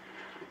up.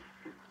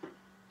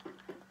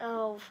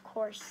 Oh, of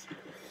course.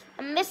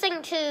 I'm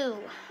missing 2.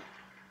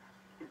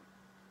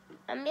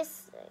 I'm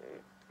missing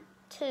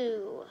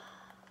 2.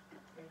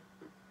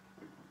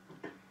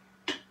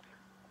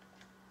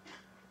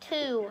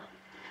 2.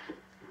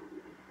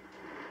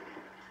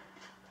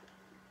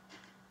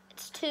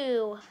 It's 2.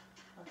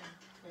 Okay,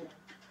 yeah.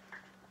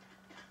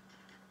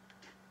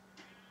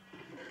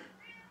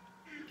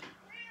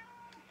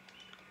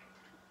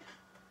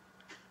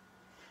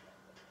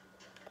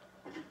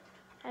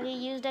 Have you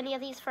used any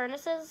of these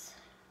furnaces?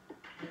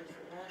 Here's the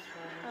last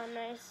Oh, one.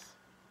 nice.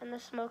 And the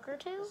smoker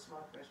too? The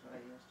smoker is what I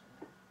used in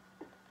there.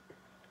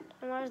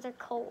 And why is there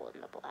coal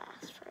in the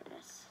blast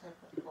furnace? I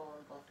put coal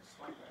in both the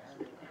smoker and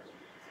the blast.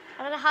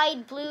 I'm gonna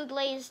hide blue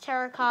glazed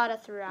terracotta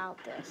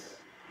throughout this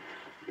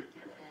Okay.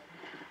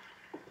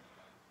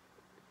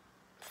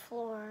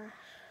 floor.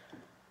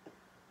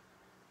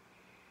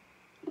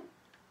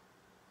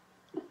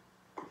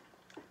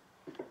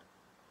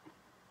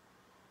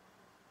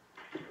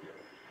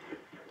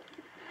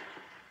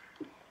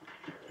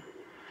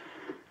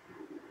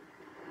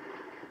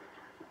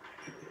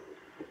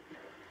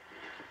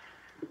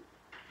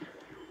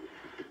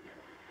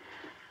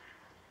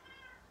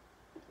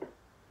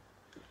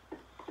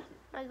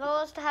 My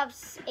goal is to have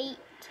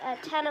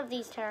 10 of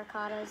these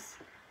terracottas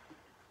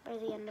by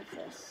the end of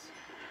this.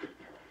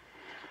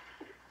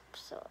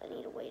 So I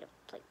need a way to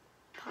like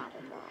pop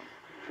them off.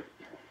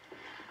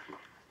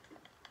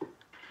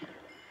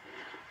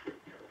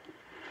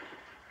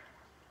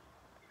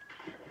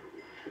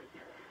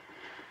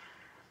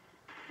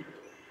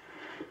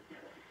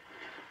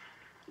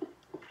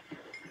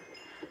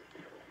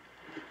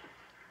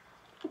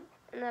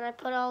 And then I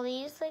put all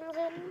these things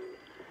in.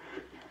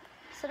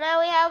 So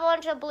now we have a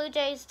bunch of Blue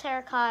Jays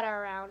terracotta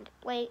around.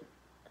 Wait,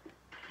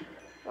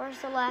 where's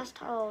the last?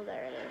 Oh,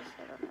 there it is.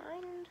 Never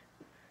mind.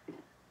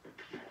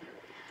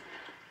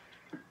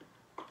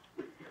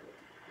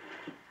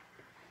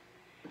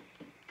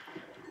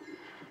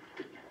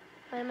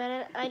 Wait a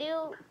minute. I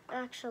do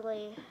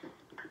actually.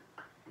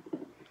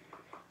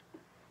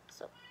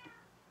 So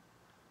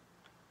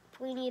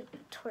we need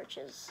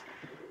torches.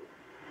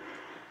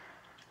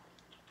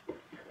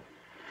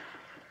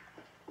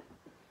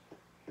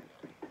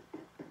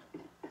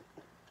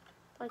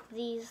 Like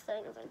these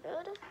things are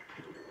good.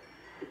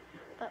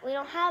 But we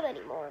don't have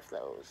any more of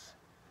those.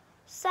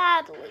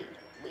 Sadly,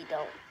 we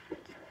don't.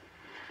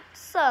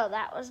 So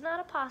that was not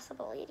a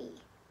possibility.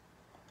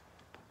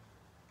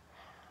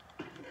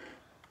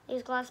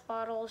 These glass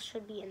bottles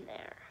should be in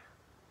there.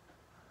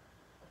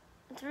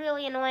 It's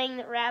really annoying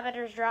that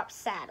rabbiters drop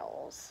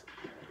saddles.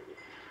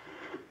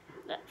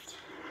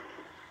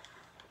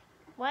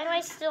 Why do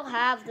I still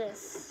have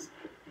this?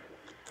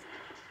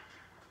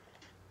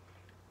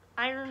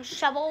 Iron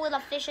shovel with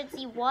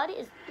efficiency 1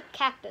 is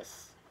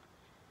cactus.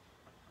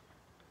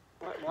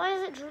 Why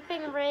is it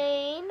dripping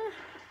rain?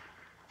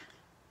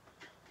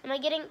 Am I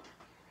getting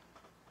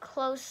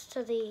close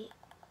to the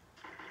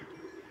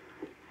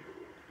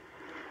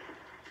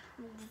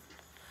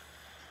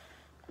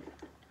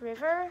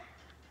river?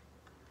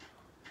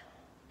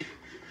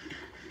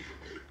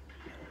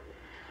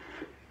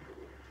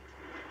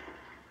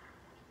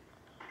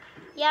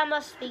 Yeah, I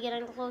must be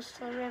getting close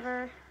to the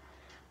river.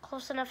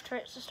 Close enough for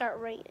it to start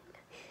raining.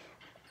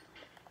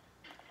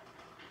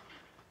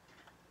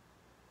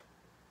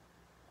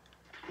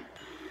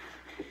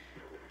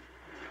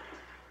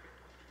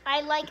 I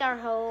like our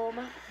home.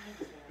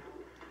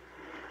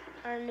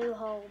 Our new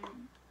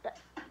home.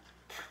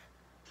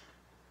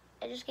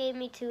 It just gave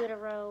me 2 in a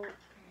row.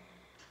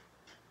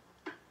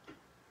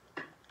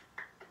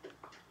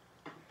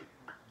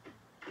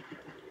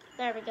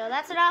 There we go.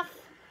 That's enough.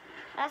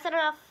 That's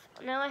enough.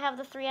 Now I have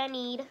the 3 I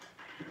need.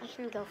 I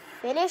can go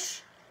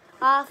finish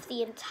off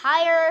the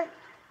entire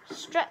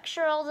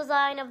structural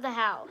design of the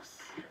house.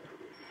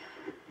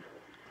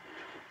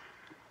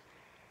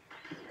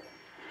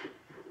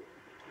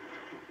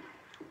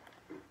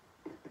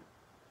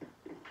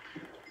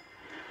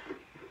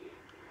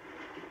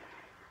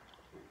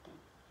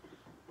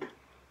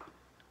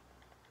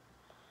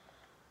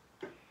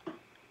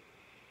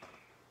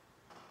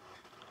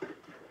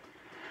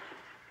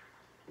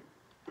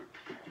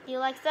 Do you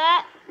like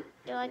that?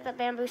 Do you like that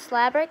bamboo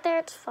slab right there?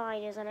 It's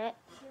fine, isn't it?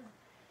 Sure.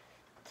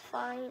 It's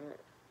fine.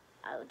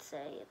 I would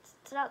say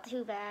it's not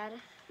too bad.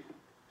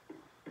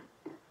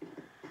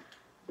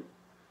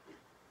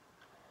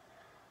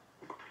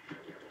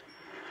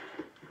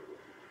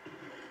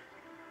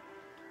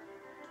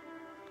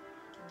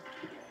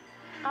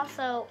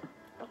 Also,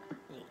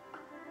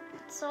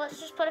 so let's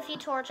just put a few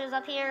torches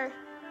up here.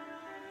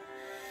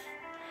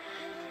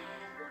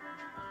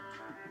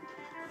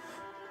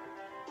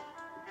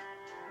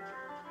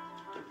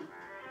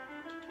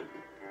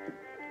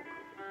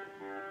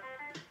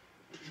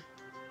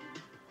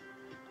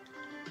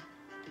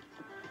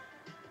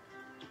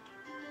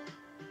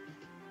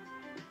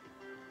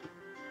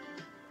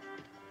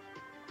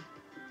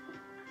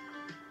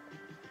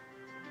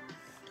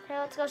 Okay,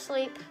 let's go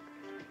sleep.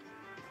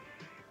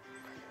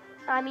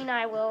 I mean,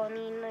 I will. I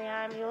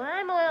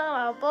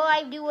will. But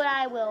I do what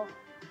I will.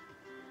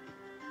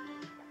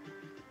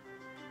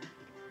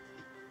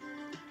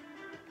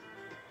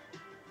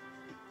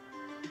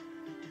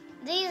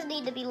 These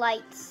need to be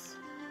lights.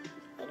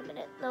 Wait a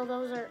minute. No,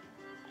 those are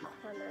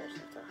corners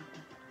of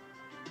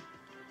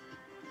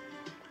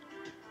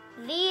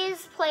the...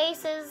 These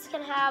places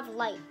can have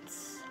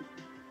lights.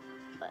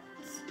 But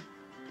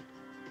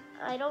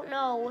I don't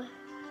know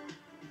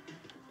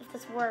if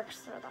this works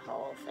for the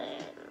whole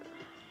thing.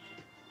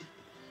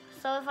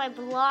 So if I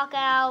block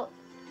out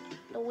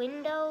the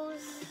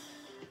windows,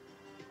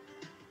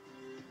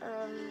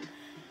 I'm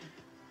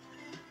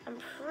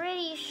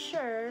pretty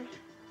sure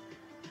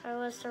if I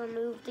was to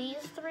remove these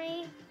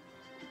 3,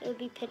 it would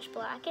be pitch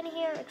black in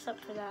here,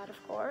 except for that,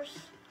 of course.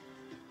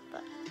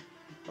 But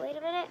wait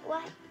a minute,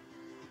 what?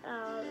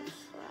 Oh, the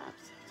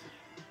slabs.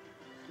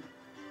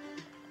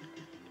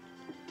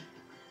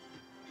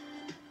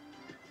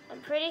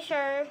 I'm pretty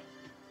sure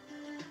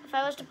if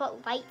I was to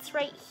put lights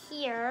right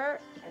here,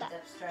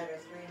 Depth Strider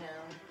 3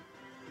 now.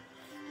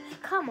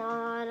 Come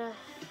on.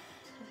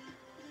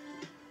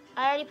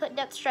 I already put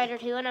Depth Strider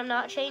 2 and I'm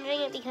not changing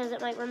it because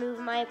it might remove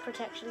my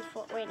protections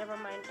for... Wait, never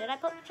mind. Did I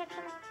put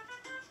protection?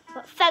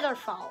 Put Feather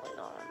Falling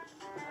on.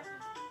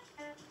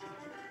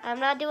 I'm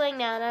not doing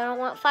that. I don't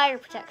want fire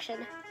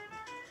protection.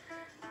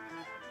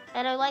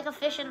 And I like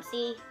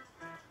efficiency.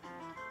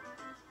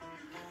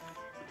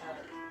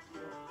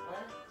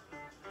 What?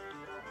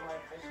 More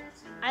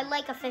efficiency? I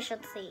like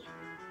efficiency.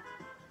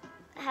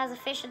 It has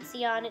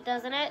efficiency on it,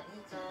 doesn't it?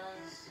 It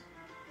does.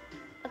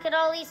 Look at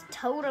all these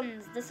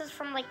totems. This is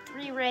from like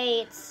 3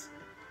 raids.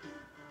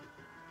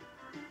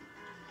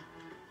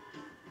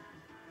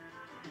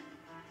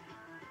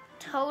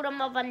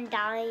 Totem of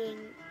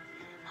Undying.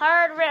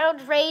 Hard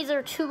round raids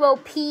are too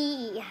OP.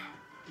 Raids.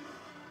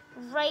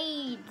 Has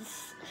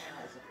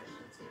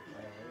efficiency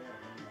for you. You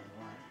don't need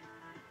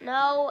one.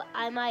 No,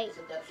 I might.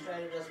 So Depth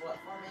Strider does what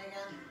for me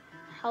again?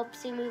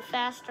 Helps you move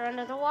faster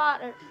under the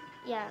water.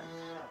 Yeah. I don't go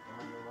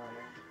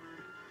underwater.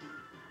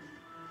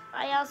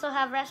 I also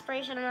have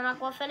Respiration and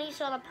Aqua Affinity,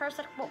 so I'm a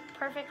perfect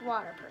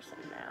water person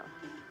now.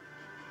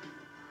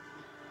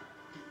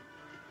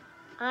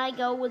 I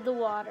go with the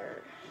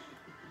water.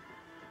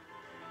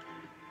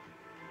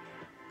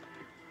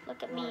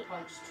 Look at You me. want to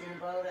punch 2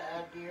 bow to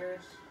add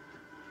gears?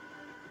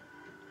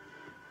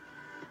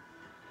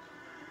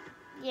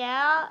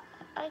 Yeah,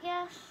 I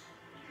guess.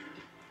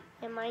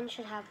 Yeah, mine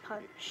should have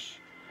punch.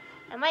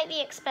 It might be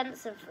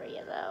expensive for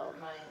you, though.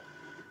 Might.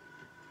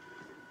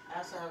 I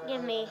also have Give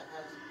another me. one that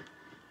has.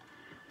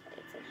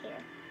 It's in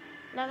here.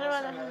 Another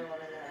Also one that another has... one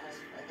in there that has,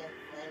 I think,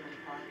 flame and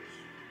punch.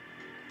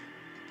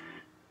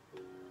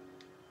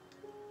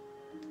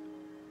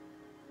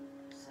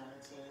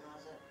 17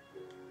 was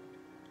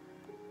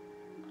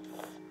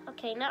it?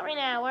 Okay, not right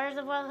now. Where's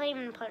the flame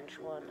and punch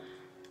one?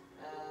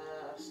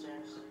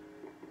 Upstairs.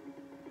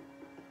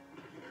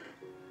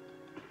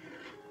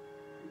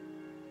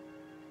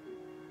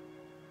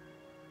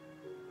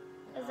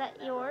 Is that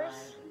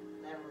yours?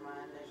 Never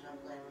mind. There's no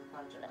flame and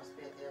punch. It must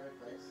be at the other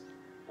place.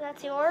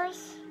 That's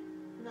yours?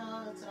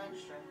 No, that's an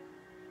extra.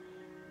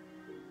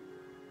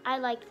 I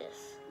like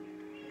this.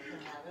 You can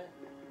have it.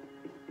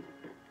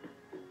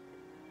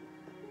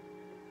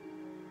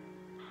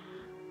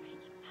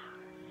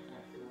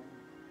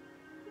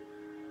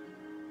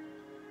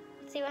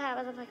 Let's see what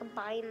happens if I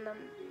combine them.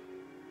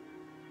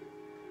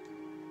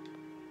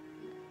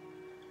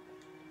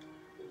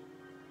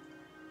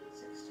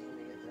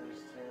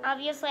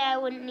 Obviously, I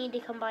wouldn't need to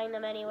combine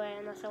them anyway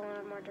unless I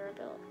wanted more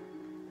durability.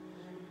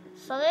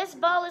 So this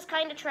bow is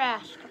kind of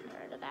trash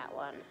compared to that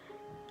one.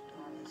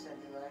 You said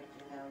you liked,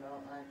 you now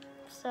don't like.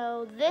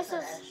 So this It's an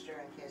is... extra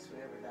in case we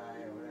ever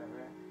die or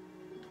whatever.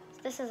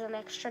 This is an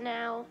extra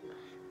now.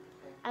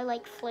 Okay. I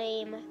like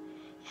flame. It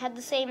had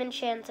the same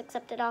enchants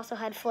except it also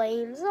had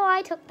flames. So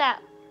I took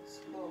that. It's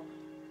cool.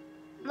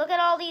 Look at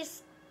all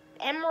these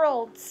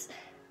emeralds.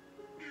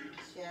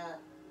 Yeah.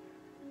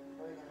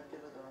 What are we gonna do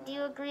with them? Do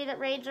you agree that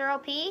raids are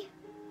OP?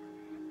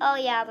 Oh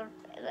yeah, the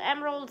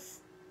emeralds.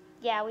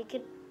 Yeah, we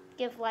could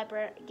give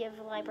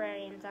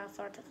librarians all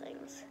sorts of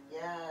things.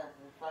 Yeah, if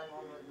we find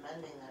one with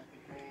mending, that'd be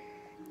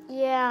great.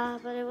 Yeah,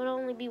 but it would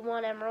only be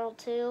one emerald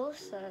too,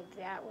 so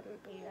that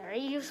wouldn't be very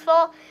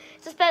useful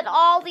to spend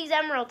all these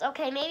emeralds.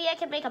 Okay, maybe I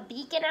could make a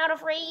beacon out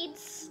of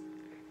raids.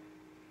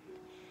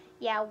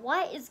 Yeah,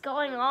 what is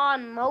going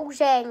on,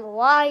 Mojang?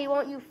 Why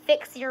won't you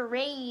fix your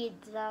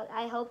raids?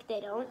 I hope they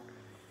don't.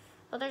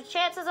 But their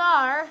chances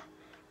are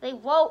they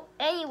won't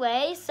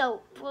anyway,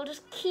 so we'll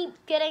just keep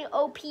getting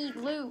OP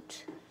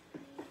loot.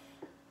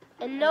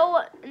 And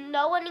no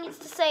one needs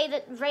to say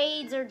that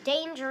raids are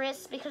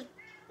dangerous because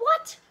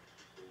what?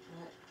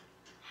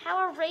 How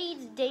are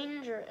raids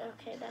dangerous?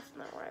 Okay, that's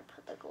not where I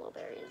put the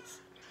glowberries.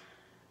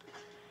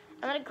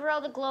 I'm gonna grow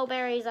the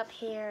glowberries up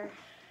here.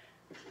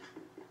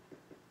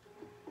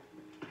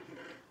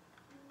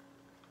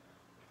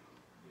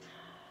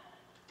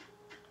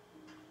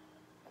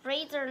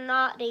 Raids are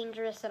not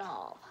dangerous at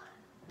all.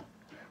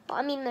 Well,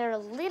 I mean, they're a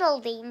little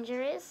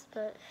dangerous,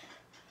 but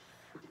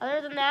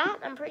other than that,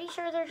 I'm pretty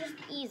sure they're just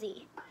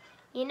easy.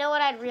 You know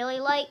what I'd really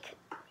like?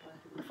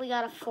 If we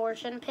got a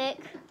fortune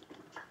pick.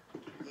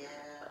 Yeah.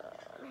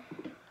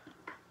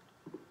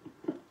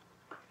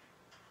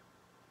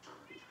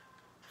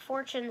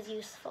 Fortune's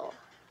useful.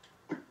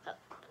 Oh.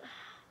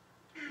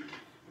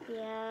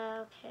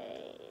 Yeah,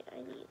 okay. I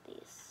need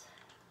these.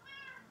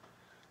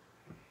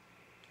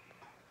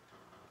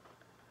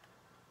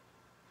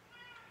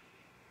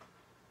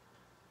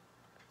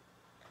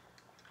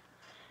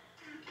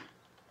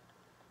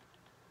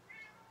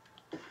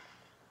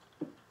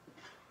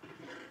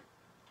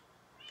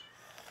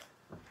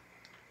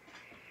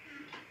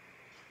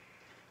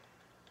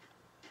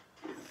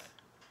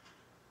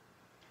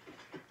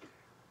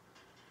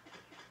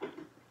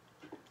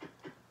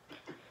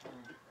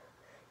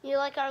 You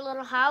like our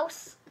little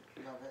house?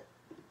 Love it.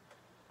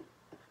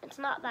 It's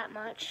not that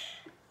much.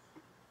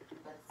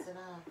 But it's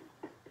enough.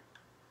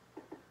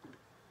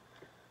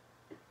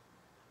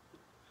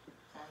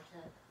 Time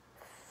check.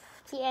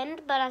 It's the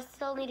end, but I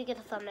still need to get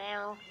a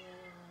thumbnail.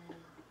 Yay.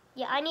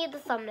 Yeah, I need the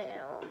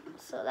thumbnail.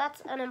 So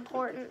that's an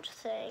important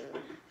thing.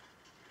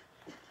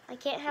 I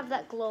can't have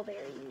that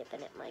glowberry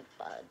nipping at my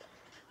bud.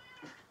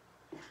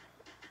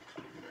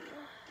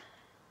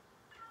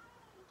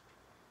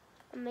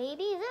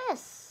 Maybe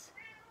this.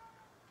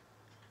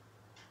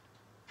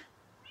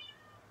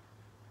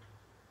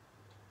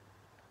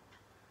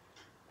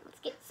 Let's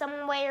get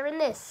somewhere in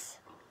this.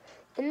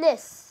 In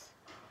this.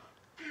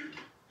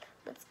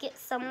 Let's get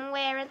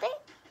somewhere in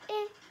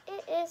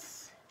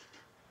this.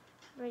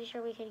 Pretty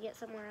sure we could get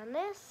somewhere on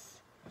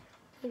this.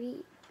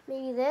 Maybe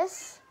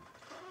this.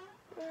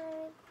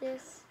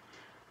 This.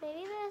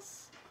 Maybe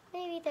this.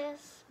 Maybe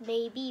this.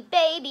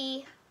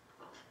 Baby.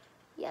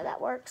 Yeah,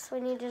 that works. We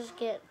need to just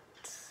get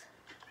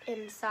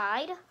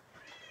inside.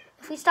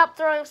 If we stop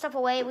throwing stuff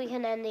away, we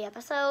can end the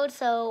episode,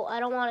 so I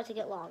don't want it to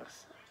get long.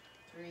 So.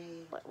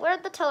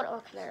 Where'd the totem?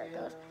 Okay, there it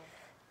goes.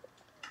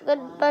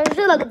 Goodbye.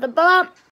 Look at the bump.